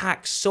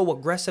attacked so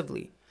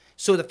aggressively.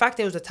 So the fact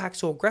that it was attacked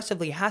so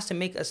aggressively has to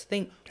make us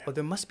think, well,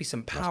 there must be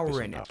some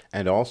power in it.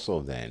 And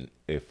also then,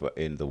 if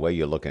in the way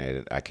you're looking at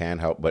it, I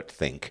can't help but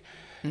think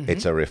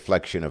it's a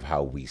reflection of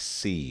how we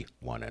see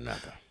one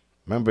another.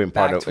 Remember in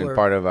part of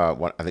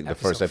the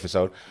first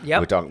episode,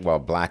 we talked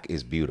about Black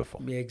is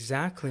beautiful. Yeah,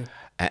 exactly.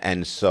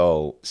 And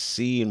so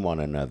seeing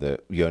one another,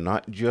 you're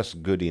not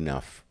just good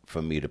enough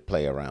for me to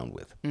play around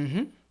with.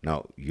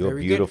 No, you're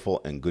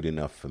beautiful and good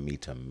enough for me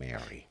to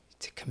marry.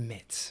 To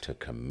commit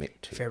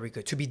to. Very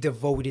good. To be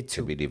devoted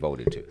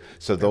to.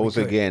 So those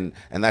again,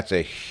 and that's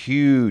a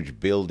huge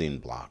building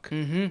block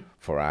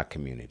for our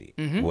community,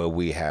 where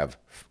we have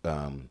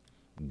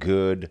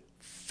good,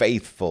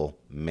 faithful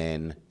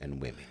men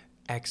and women.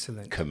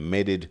 Excellent.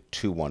 Committed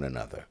to one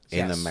another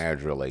in a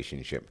marriage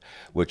relationship,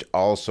 which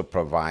also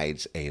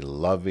provides a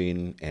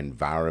loving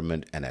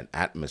environment and an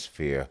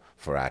atmosphere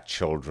for our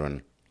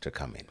children to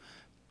come in.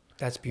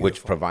 That's beautiful.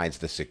 Which provides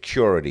the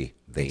security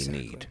they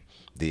need.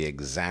 The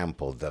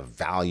example, the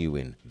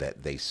valuing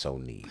that they so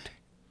need.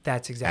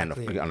 That's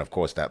exactly and of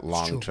course that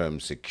long-term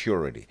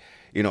security.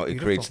 You know, it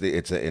creates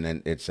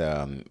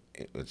an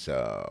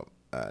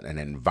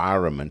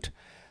environment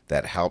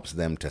that helps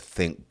them to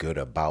think good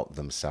about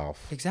themselves.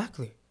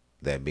 Exactly.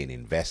 They're being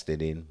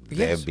invested in.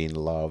 They're being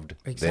loved.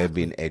 They're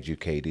being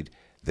educated.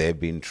 They're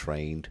being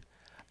trained.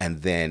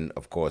 And then,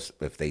 of course,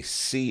 if they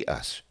see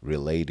us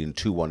relating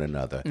to one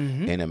another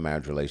in a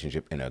marriage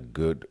relationship in a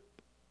good,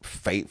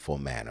 faithful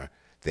manner,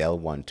 they'll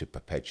want to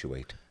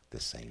perpetuate the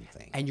same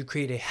thing. And you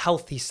create a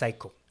healthy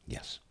cycle.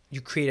 Yes.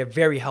 You create a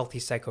very healthy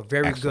cycle.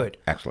 Very good.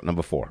 Excellent.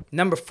 Number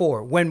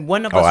four. When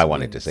one of us I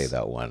wanted to say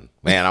that one.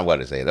 Man, I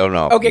wanted to say it. Oh,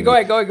 no. Okay, go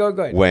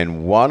ahead.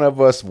 When one of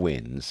us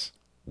wins,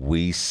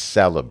 we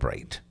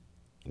celebrate.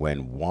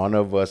 When one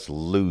of us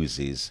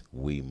loses,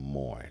 we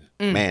mourn.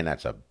 Man,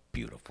 that's a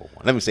beautiful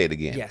one. Let me say it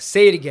again. Yes,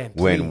 say it again,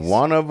 please. When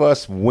one of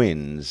us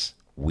wins,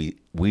 we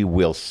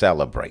will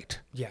celebrate.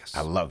 Yes.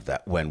 I love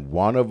that. When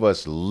one of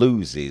us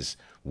loses,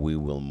 we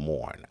will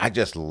mourn. I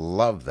just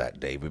love that,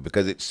 David,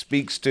 because it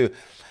speaks to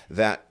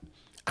that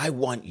I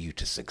want you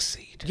to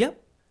succeed.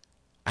 Yep.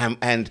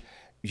 And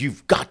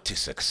you've got to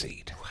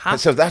succeed. And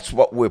so that's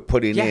what we're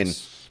putting in.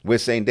 We're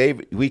saying,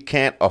 David, we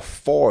can't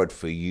afford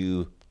for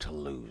you to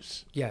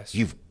lose. Yes.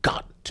 You've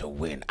got to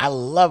win. I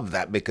love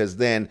that, because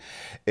then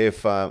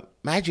if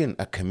imagine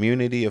a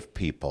community of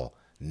people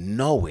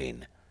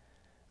knowing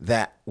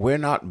that we're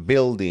not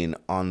building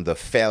on the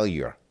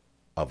failure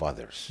of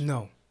others.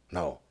 No.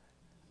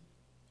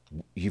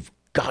 You've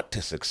got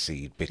to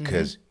succeed,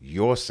 because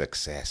your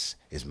success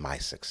is my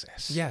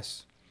success.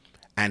 Yes.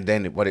 And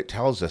then what it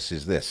tells us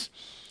is this: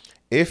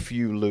 if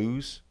you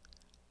lose,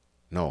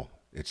 no,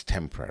 it's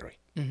temporary.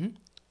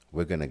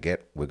 We're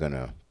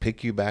gonna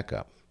pick you back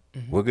up.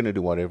 We're gonna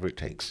do whatever it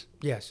takes.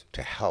 Yes.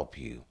 To help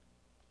you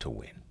to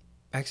win.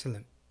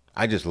 Excellent.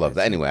 I just love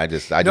that. Anyway, I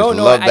just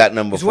love that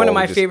number 4. It's one of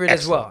my favorite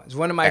as well. It's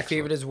one of my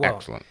favorite as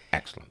well.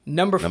 Excellent.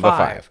 Number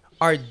 5.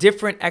 Our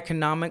different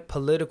economic,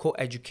 political,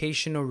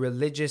 educational,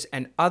 religious,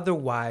 and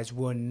otherwise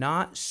will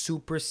not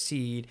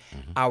supersede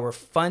our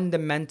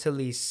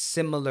fundamentally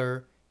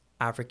similar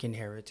African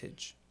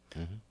heritage.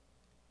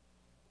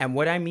 And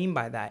what I mean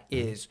by that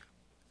is,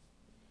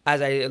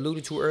 as I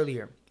alluded to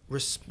earlier,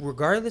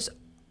 regardless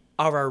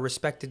of our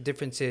respective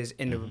differences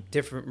in the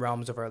different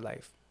realms of our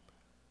life,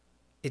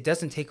 it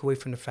doesn't take away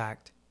from the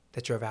fact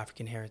that you're of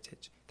African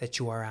heritage, that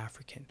you are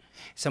African.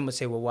 Some would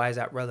say, well, why is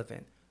that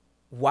relevant?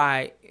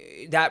 Why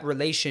that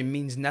relation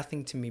means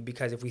nothing to me,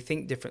 because if we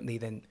think differently,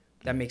 then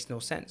that makes no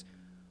sense.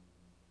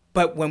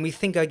 But when we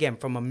think, again,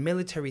 from a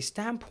military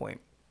standpoint,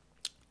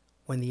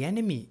 when the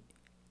enemy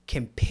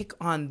can pick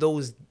on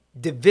those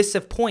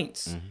divisive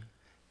points,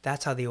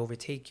 that's how they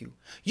overtake you.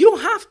 You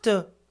don't have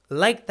to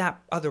like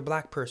that other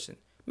black person.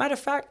 Matter of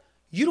fact,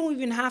 you don't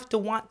even have to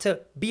want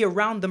to be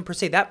around them per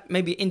se. That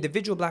may be an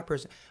individual black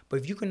person. But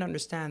if you can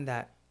understand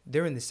that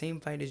they're in the same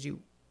fight as you,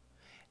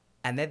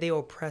 and that they are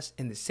oppressed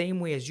in the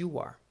same way as you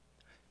are,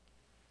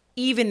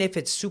 even if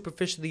it's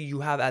superficially,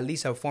 you have at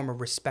least a form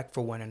of respect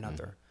for one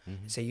another.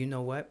 Say, you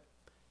know what?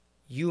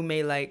 You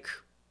may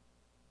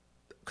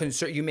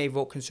you may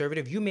vote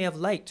conservative. You may have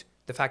liked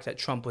the fact that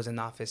Trump was in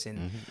office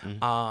in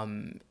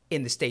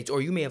the States,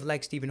 or you may have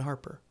liked Stephen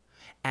Harper.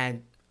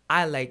 And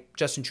I like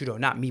Justin Trudeau,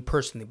 not me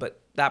personally,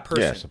 but that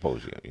person. Yeah, I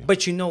suppose, yeah.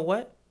 But you know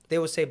what? They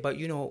will say, but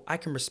I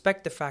can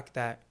respect the fact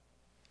that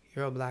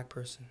you're a black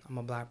person. I'm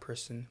a black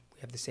person.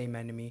 We have the same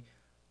enemy.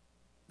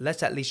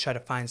 Let's at least try to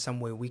find some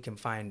way we can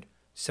find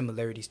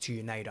similarities to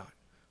unite on,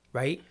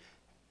 right?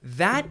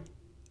 That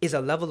is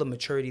a level of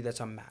maturity that's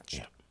unmatched.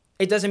 Yeah.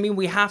 It doesn't mean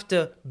we have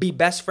to be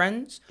best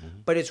friends,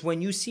 but it's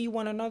when you see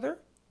one another,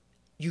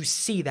 you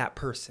see that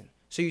person.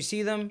 So you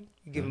see them,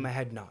 you give them a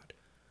head nod.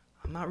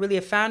 I'm not really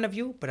a fan of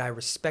you, but I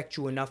respect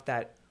you enough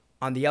that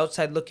on the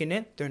outside looking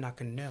in, they're not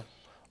going to know.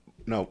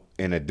 No,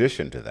 in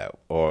addition to that,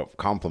 or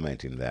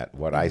complementing that,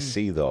 what I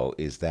see, though,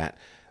 is that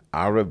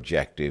our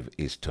objective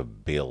is to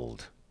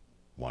build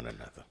one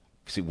another.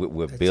 See,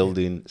 we're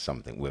building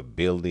something. We're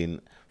building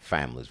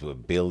families. We're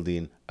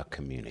building a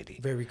community.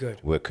 Very good.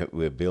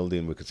 We're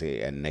building, we could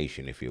say, a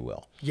nation, if you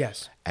will.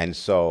 Yes. And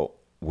so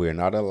we're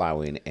not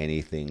allowing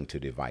anything to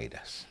divide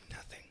us.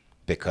 Nothing.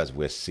 Because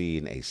we're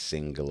seeing a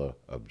singular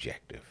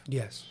objective.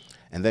 Yes.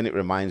 And then it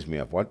reminds me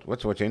of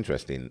what's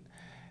interesting.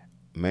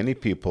 Many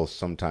people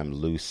sometimes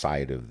lose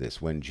sight of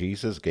this. When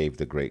Jesus gave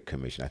the Great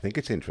Commission, I think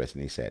it's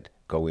interesting, he said,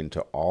 go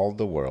into all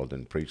the world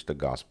and preach the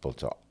gospel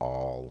to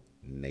all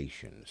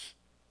nations.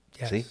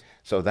 Yes. See?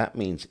 So that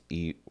means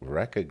he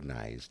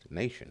recognized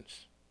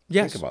nations.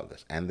 Yes. Think about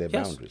this, and their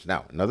boundaries.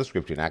 Now, another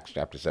scripture in Acts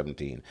chapter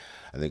 17,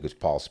 I think it's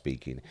Paul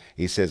speaking.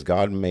 He says,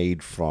 God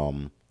made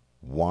from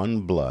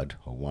one blood,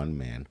 or one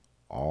man,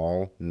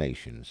 all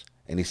nations.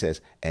 And he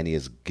says, and he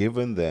has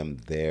given them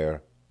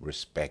their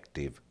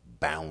respective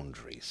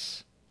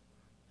boundaries.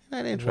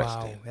 Isn't that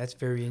interesting? Wow, that's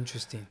very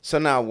interesting. So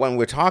now when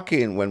we're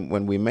talking,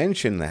 when we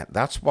mention that,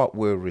 that's what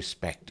we're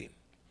respecting.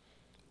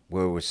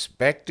 We're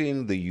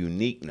respecting the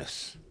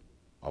uniqueness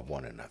of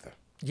one another.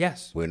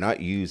 Yes. We're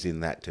not using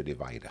that to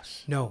divide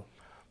us. No.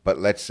 But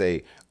let's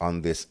say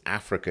on this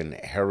African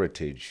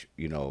heritage,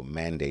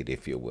 mandate,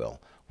 if you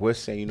will, we're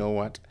saying, you know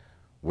what?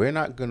 We're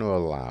not going to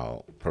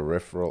allow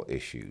peripheral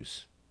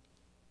issues,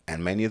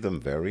 and many of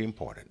them very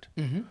important.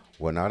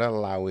 We're not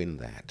allowing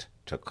that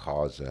to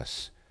cause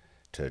us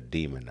to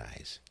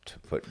demonize, to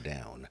put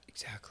down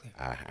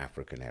our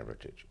African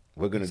heritage.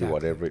 We're going to do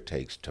whatever it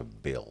takes to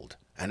build.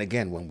 And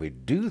again, when we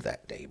do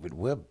that, David,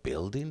 we're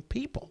building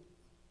people.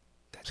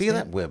 See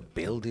that? We're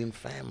building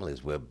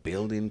families. We're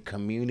building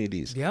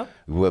communities. Yep.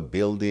 We're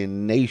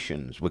building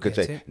nations. We could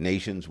say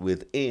nations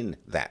within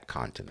that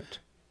continent.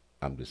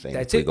 I'm just saying,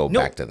 if we go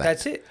back to that.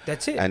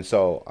 That's it. And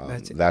so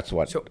that's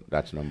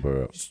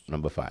number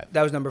 5.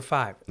 That was number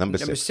 5. Number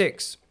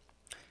 6.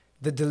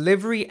 The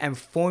delivery and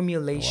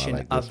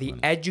formulation of the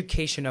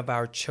education of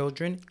our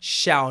children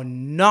shall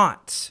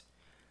not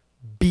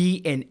be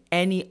in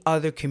any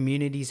other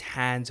community's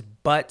hands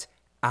but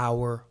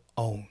our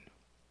own.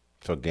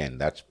 So again,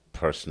 that's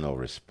personal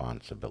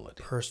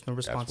responsibility. Personal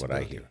responsibility.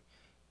 That's what I hear.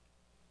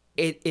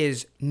 It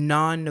is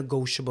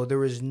non-negotiable.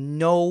 There is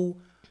no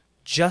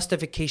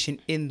justification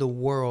in the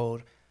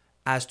world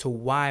as to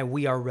why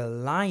we are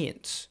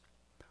reliant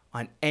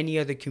on any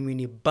other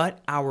community but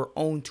our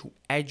own to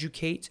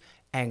educate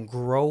and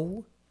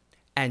grow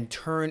and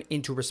turn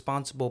into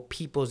responsible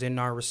peoples in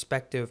our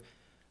respective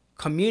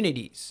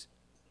communities.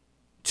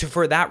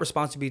 For that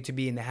responsibility to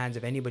be in the hands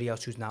of anybody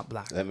else who's not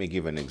black. Let me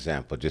give an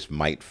example. Just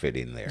might fit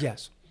in there.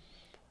 Yes.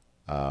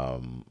 I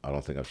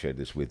don't think I've shared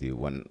this with you.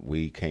 When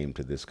we came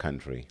to this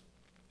country,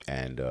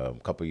 and a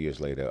couple of years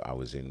later, I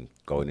was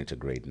going into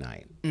grade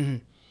 9. Mm-hmm.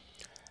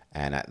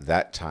 And at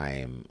that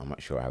time, I'm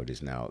not sure how it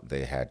is now,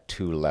 they had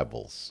 2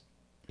 levels.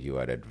 You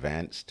had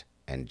advanced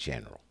and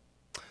general.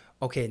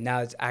 Okay, now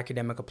it's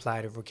academic,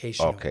 applied, or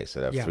vocational. Okay, so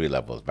there are 3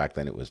 levels. Back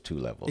then it was 2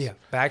 levels. Yeah,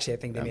 but actually I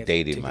think they may I'm have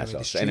dating taken away the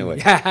myself. stream.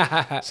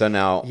 Anyway, so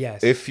now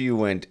Yes. if you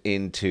went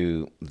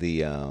into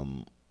the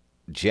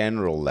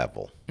general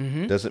level,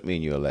 doesn't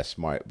mean you're less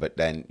smart, but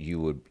then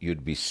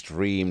you'd be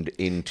streamed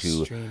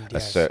into a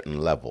yes.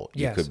 certain level.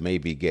 You Yes. could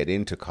maybe get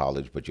into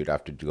college, but you'd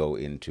have to go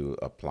into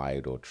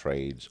applied or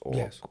trades or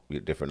Yes.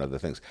 different other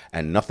things.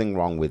 And nothing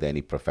wrong with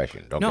any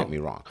profession. Don't get me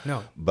wrong.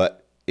 No.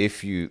 But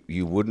if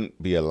you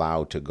wouldn't be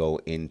allowed to go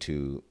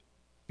into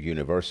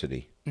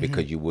university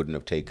because you wouldn't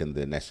have taken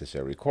the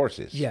necessary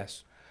courses.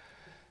 Yes.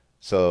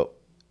 So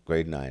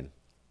grade 9,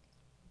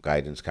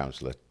 guidance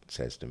counselor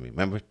says to me,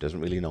 remember, doesn't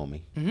really know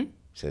me,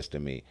 says to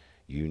me,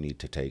 you need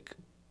to take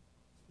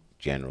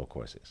general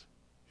courses.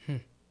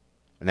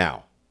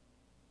 Now,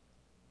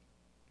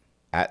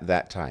 at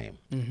that time,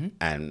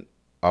 and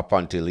up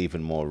until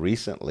even more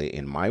recently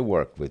in my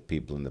work with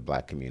people in the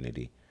black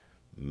community,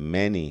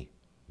 many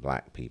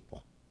black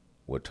people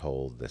were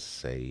told the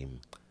same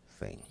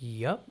thing.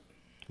 Yep.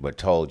 We're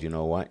told, you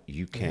know what,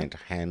 you can't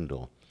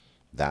handle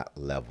that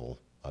level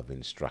of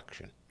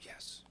instruction.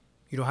 Yes.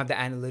 You don't have the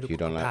analytical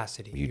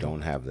capacity. You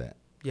don't have that.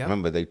 Yep.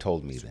 Remember, they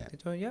told me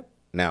that. Yep.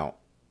 Now,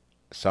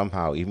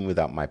 somehow, even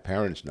without my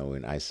parents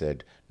knowing, I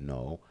said,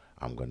 no,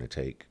 I'm going to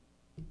take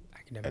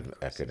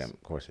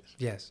academic courses.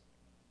 Yes.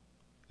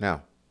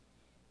 Now,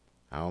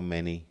 how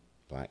many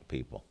black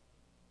people,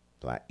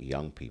 black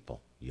young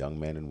people, young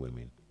men and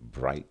women,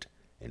 bright,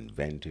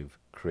 inventive,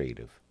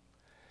 creative,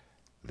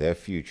 their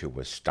future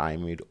was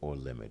stymied or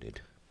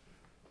limited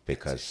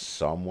because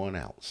someone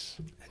else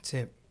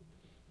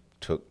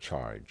took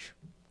charge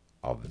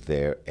of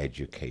their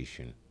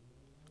educational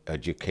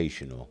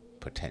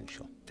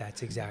potential.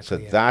 That's exactly so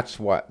it. That's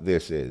what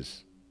this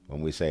is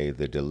when we say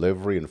the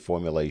delivery and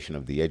formulation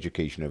of the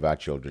education of our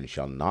children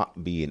shall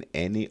not be in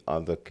any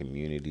other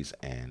community's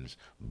hands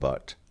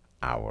but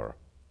our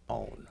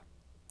own.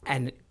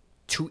 And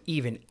to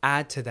even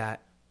add to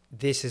that,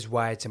 this is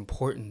why it's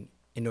important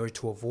in order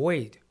to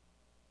avoid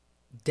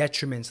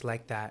detriments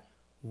like that,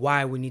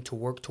 why we need to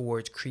work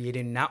towards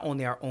creating not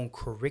only our own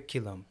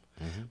curriculum,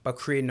 but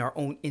creating our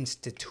own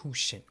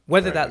institution,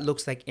 whether that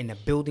looks like in a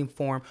building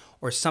form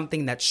or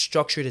something that's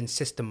structured and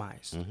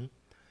systemized,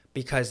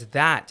 because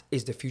that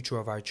is the future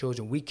of our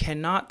children. We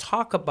cannot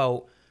talk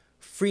about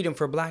freedom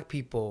for black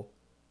people,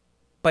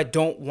 but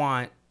don't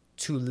want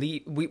to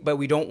leave, but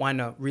we don't want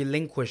to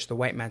relinquish the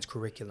white man's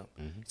curriculum.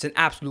 It's an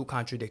absolute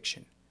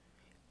contradiction.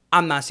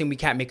 I'm not saying we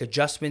can't make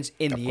adjustments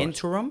in the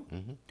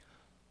interim,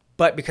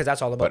 but because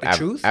that's all about the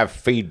truth. Have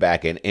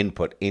feedback and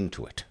input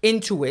into it.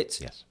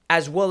 Yes.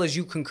 As well as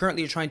you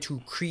concurrently are trying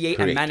to create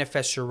and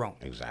manifest your own.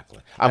 Exactly.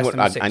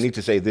 I need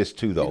to say this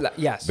too, though.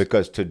 Yes.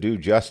 Because to do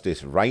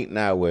justice, right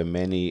now where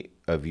many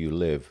of you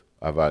live,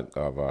 of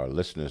our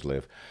listeners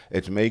live,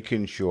 it's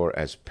making sure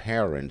as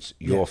parents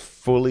you're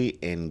fully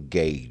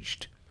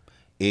engaged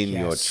in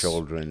your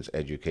children's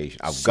education.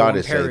 I've got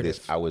to say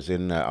this. I was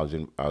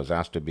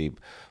asked to be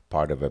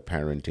part of a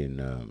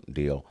parenting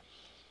deal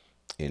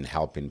in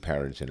helping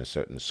parents in a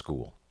certain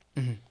school.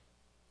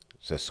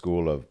 It's a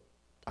school of,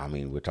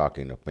 we're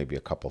talking of maybe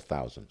a couple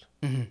thousand.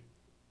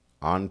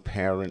 On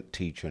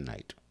parent-teacher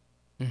night,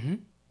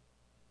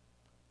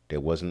 there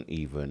wasn't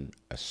even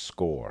a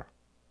score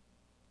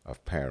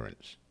of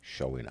parents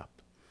showing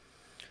up.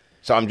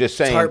 So I'm just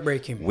saying, it's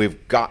heartbreaking.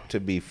 We've got to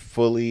be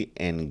fully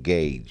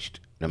engaged.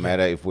 No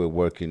matter if we're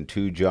working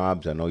 2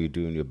 jobs, I know you're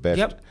doing your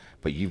best,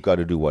 but you've got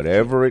to do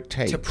whatever it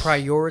takes to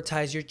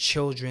prioritize your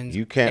children's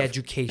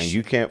education. And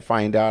you can't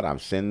find out, I'm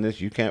saying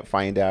this, you can't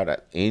find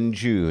out in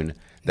June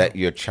that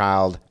your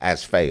child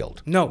has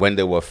failed. No. When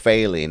they were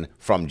failing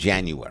from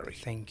January.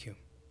 Thank you.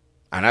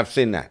 And I've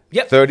seen that.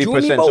 Yep.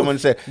 30%. Someone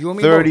said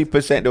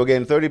 30%. They were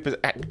getting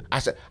 30%. I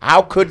said,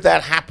 how could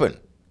that happen?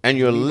 And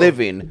you're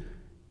living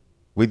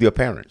with your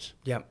parents.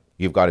 Yep.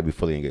 You've got to be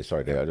fully engaged.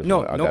 Sorry,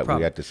 no problem.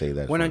 We had to say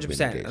that.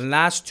 100%. And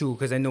last 2,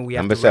 because I know we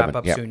have to wrap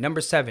up soon.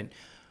 Number 7,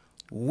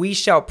 we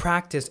shall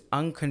practice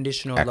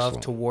unconditional love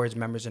towards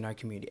members in our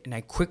community. And I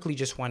quickly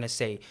just want to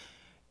say,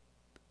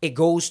 it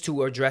goes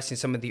to addressing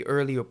some of the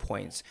earlier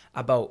points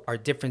about our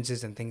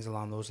differences and things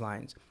along those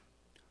lines.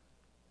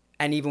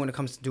 And even when it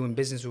comes to doing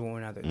business with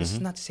one another, this is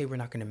not to say we're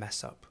not going to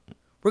mess up.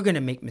 We're going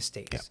to make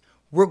mistakes.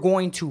 We're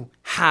going to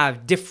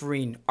have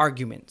differing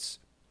arguments.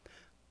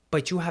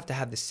 But you have to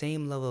have the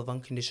same level of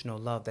unconditional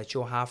love that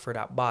you'll have for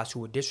that boss who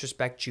will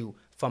disrespect you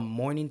from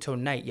morning till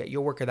night, yet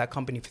you'll work at that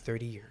company for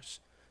 30 years,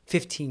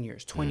 15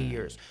 years, 20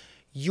 years.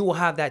 You will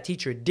have that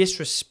teacher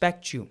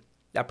disrespect you,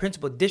 that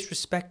principal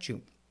disrespect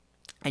you,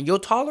 and you'll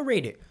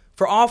tolerate it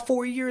for all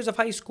 4 years of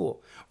high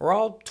school or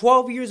all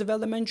 12 years of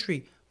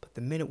elementary. But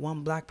the minute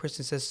one black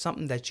person says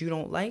something that you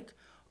don't like,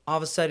 all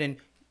of a sudden,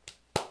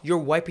 you're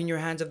wiping your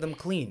hands of them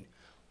clean.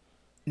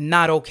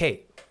 Not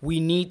okay. We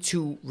need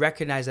to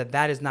recognize that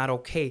that is not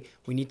okay.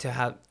 We need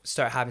to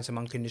start having some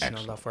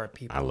unconditional love for our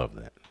people. I love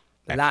that.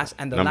 The last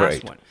Number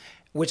 8. one,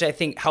 which I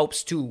think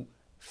helps to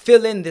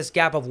fill in this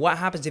gap of what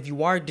happens if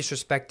you are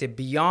disrespected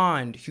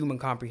beyond human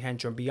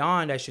comprehension, or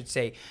beyond, I should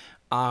say,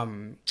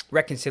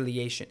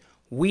 reconciliation.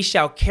 We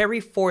shall carry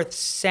forth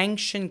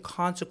sanctioned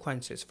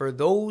consequences for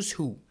those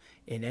who,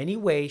 in any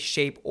way,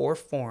 shape, or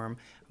form,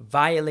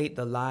 violate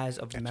the lives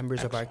of the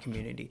members of our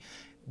community.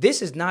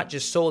 This is not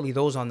just solely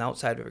those on the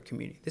outside of our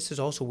community. This is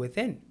also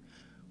within.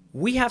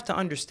 We have to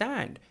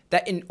understand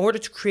that in order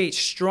to create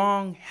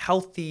strong,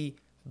 healthy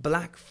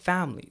black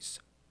families,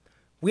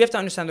 we have to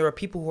understand there are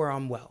people who are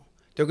unwell.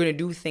 They're going to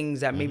do things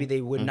that maybe they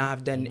would not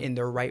have done in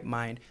their right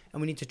mind, and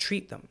we need to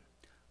treat them.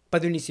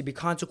 But there needs to be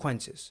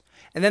consequences.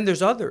 And then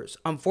there's others,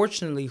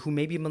 unfortunately, who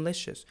may be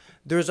malicious.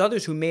 There's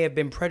others who may have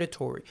been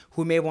predatory,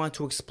 who may want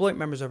to exploit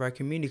members of our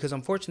community because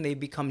unfortunately they've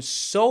become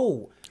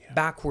so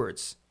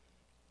backwards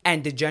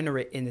and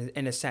degenerate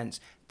in a sense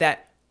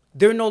that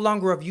they're no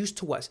longer of use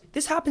to us.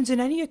 This happens in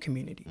any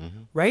community,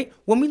 right?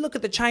 When we look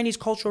at the Chinese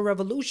Cultural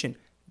Revolution,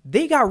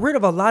 they got rid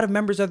of a lot of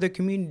members of their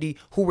community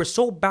who were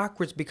so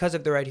backwards because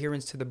of their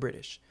adherence to the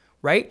British,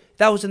 right?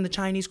 That was in the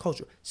Chinese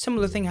culture.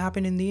 Similar thing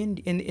happened in the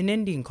in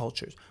Indian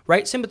cultures,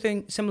 right?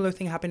 Similar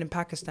thing happened in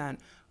Pakistan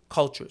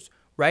cultures,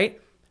 right?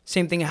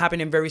 Same thing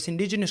happened in various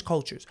indigenous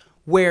cultures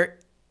where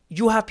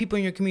you have people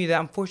in your community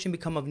that unfortunately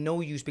become of no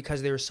use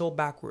because they're so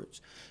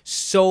backwards,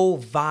 so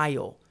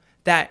vile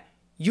that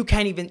you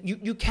can't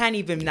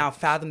even now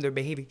fathom their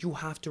behavior. You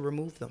have to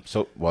remove them.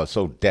 So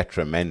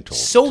detrimental.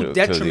 To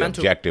the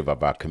objective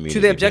of our community. To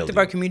the objective of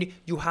our community,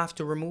 you have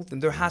to remove them.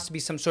 There has to be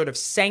some sort of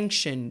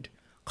sanctioned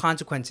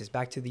consequences.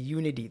 Back to the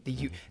unity,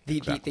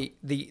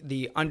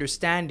 the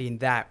understanding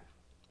that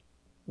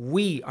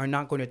we are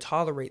not going to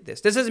tolerate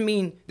this. This doesn't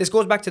mean, this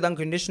goes back to the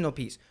unconditional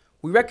piece.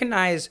 We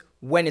recognize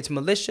when it's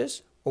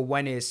malicious or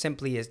when it is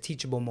simply a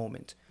teachable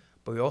moment.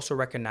 But we also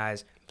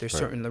recognize there's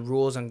certain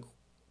rules and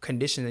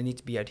conditions that need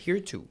to be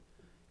adhered to.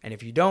 And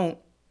if you don't,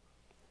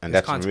 and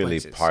that's really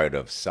part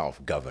of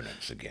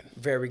self-governance again.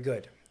 Very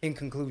good. In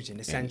conclusion,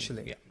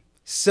 essentially.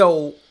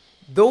 So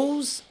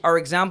those are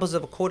examples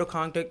of a code of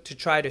conduct to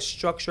try to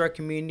structure our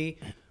community.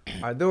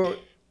 Are there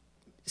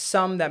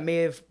some that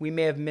we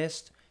may have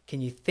missed?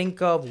 Can you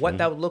think of what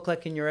that would look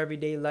like in your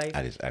everyday life?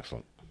 That is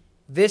excellent.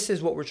 This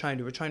is what we're trying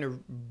to do. We're trying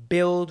to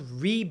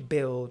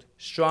rebuild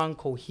strong,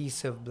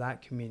 cohesive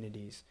black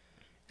communities.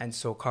 And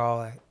so,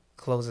 Karl,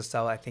 close us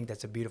out. I think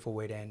that's a beautiful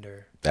way to end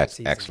our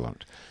season.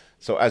 Excellent.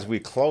 So as we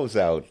close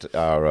out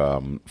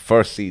our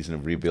first season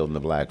of Rebuilding the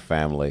Black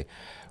Family,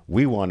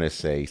 we want to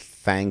say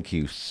thank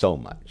you so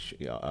much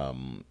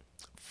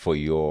for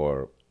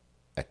your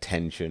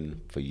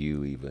attention, for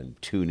you even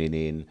tuning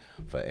in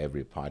for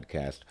every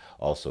podcast,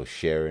 also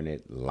sharing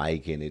it,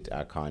 liking it,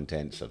 our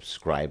content,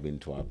 subscribing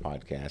to our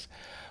podcast.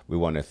 We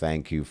want to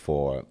thank you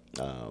for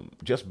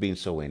just being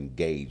so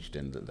engaged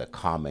in the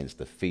comments,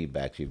 the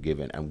feedback you've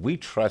given. And we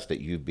trust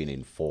that you've been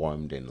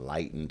informed,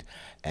 enlightened,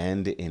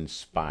 and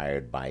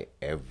inspired by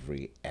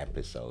every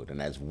episode.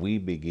 And as we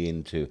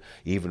begin to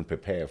even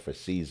prepare for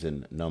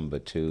season number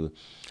 2,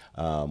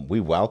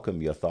 we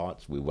welcome your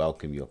thoughts. We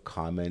welcome your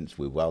comments.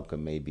 We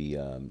welcome maybe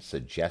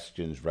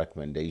suggestions,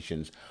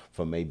 recommendations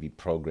for maybe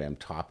program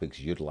topics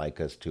you'd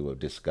like us to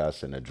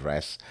discuss and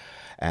address.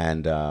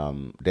 And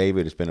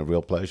David, it's been a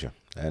real pleasure.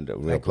 And a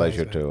real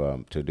pleasure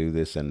to do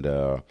this. And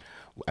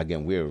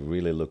again, we're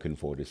really looking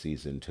forward to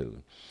season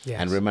 2. Yes.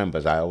 And remember,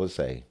 as I always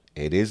say,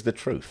 it is the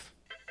truth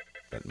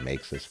that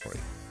makes us free.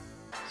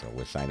 So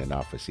we're signing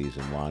off for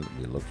season 1.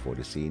 We look forward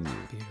to seeing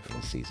you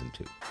in season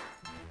 2.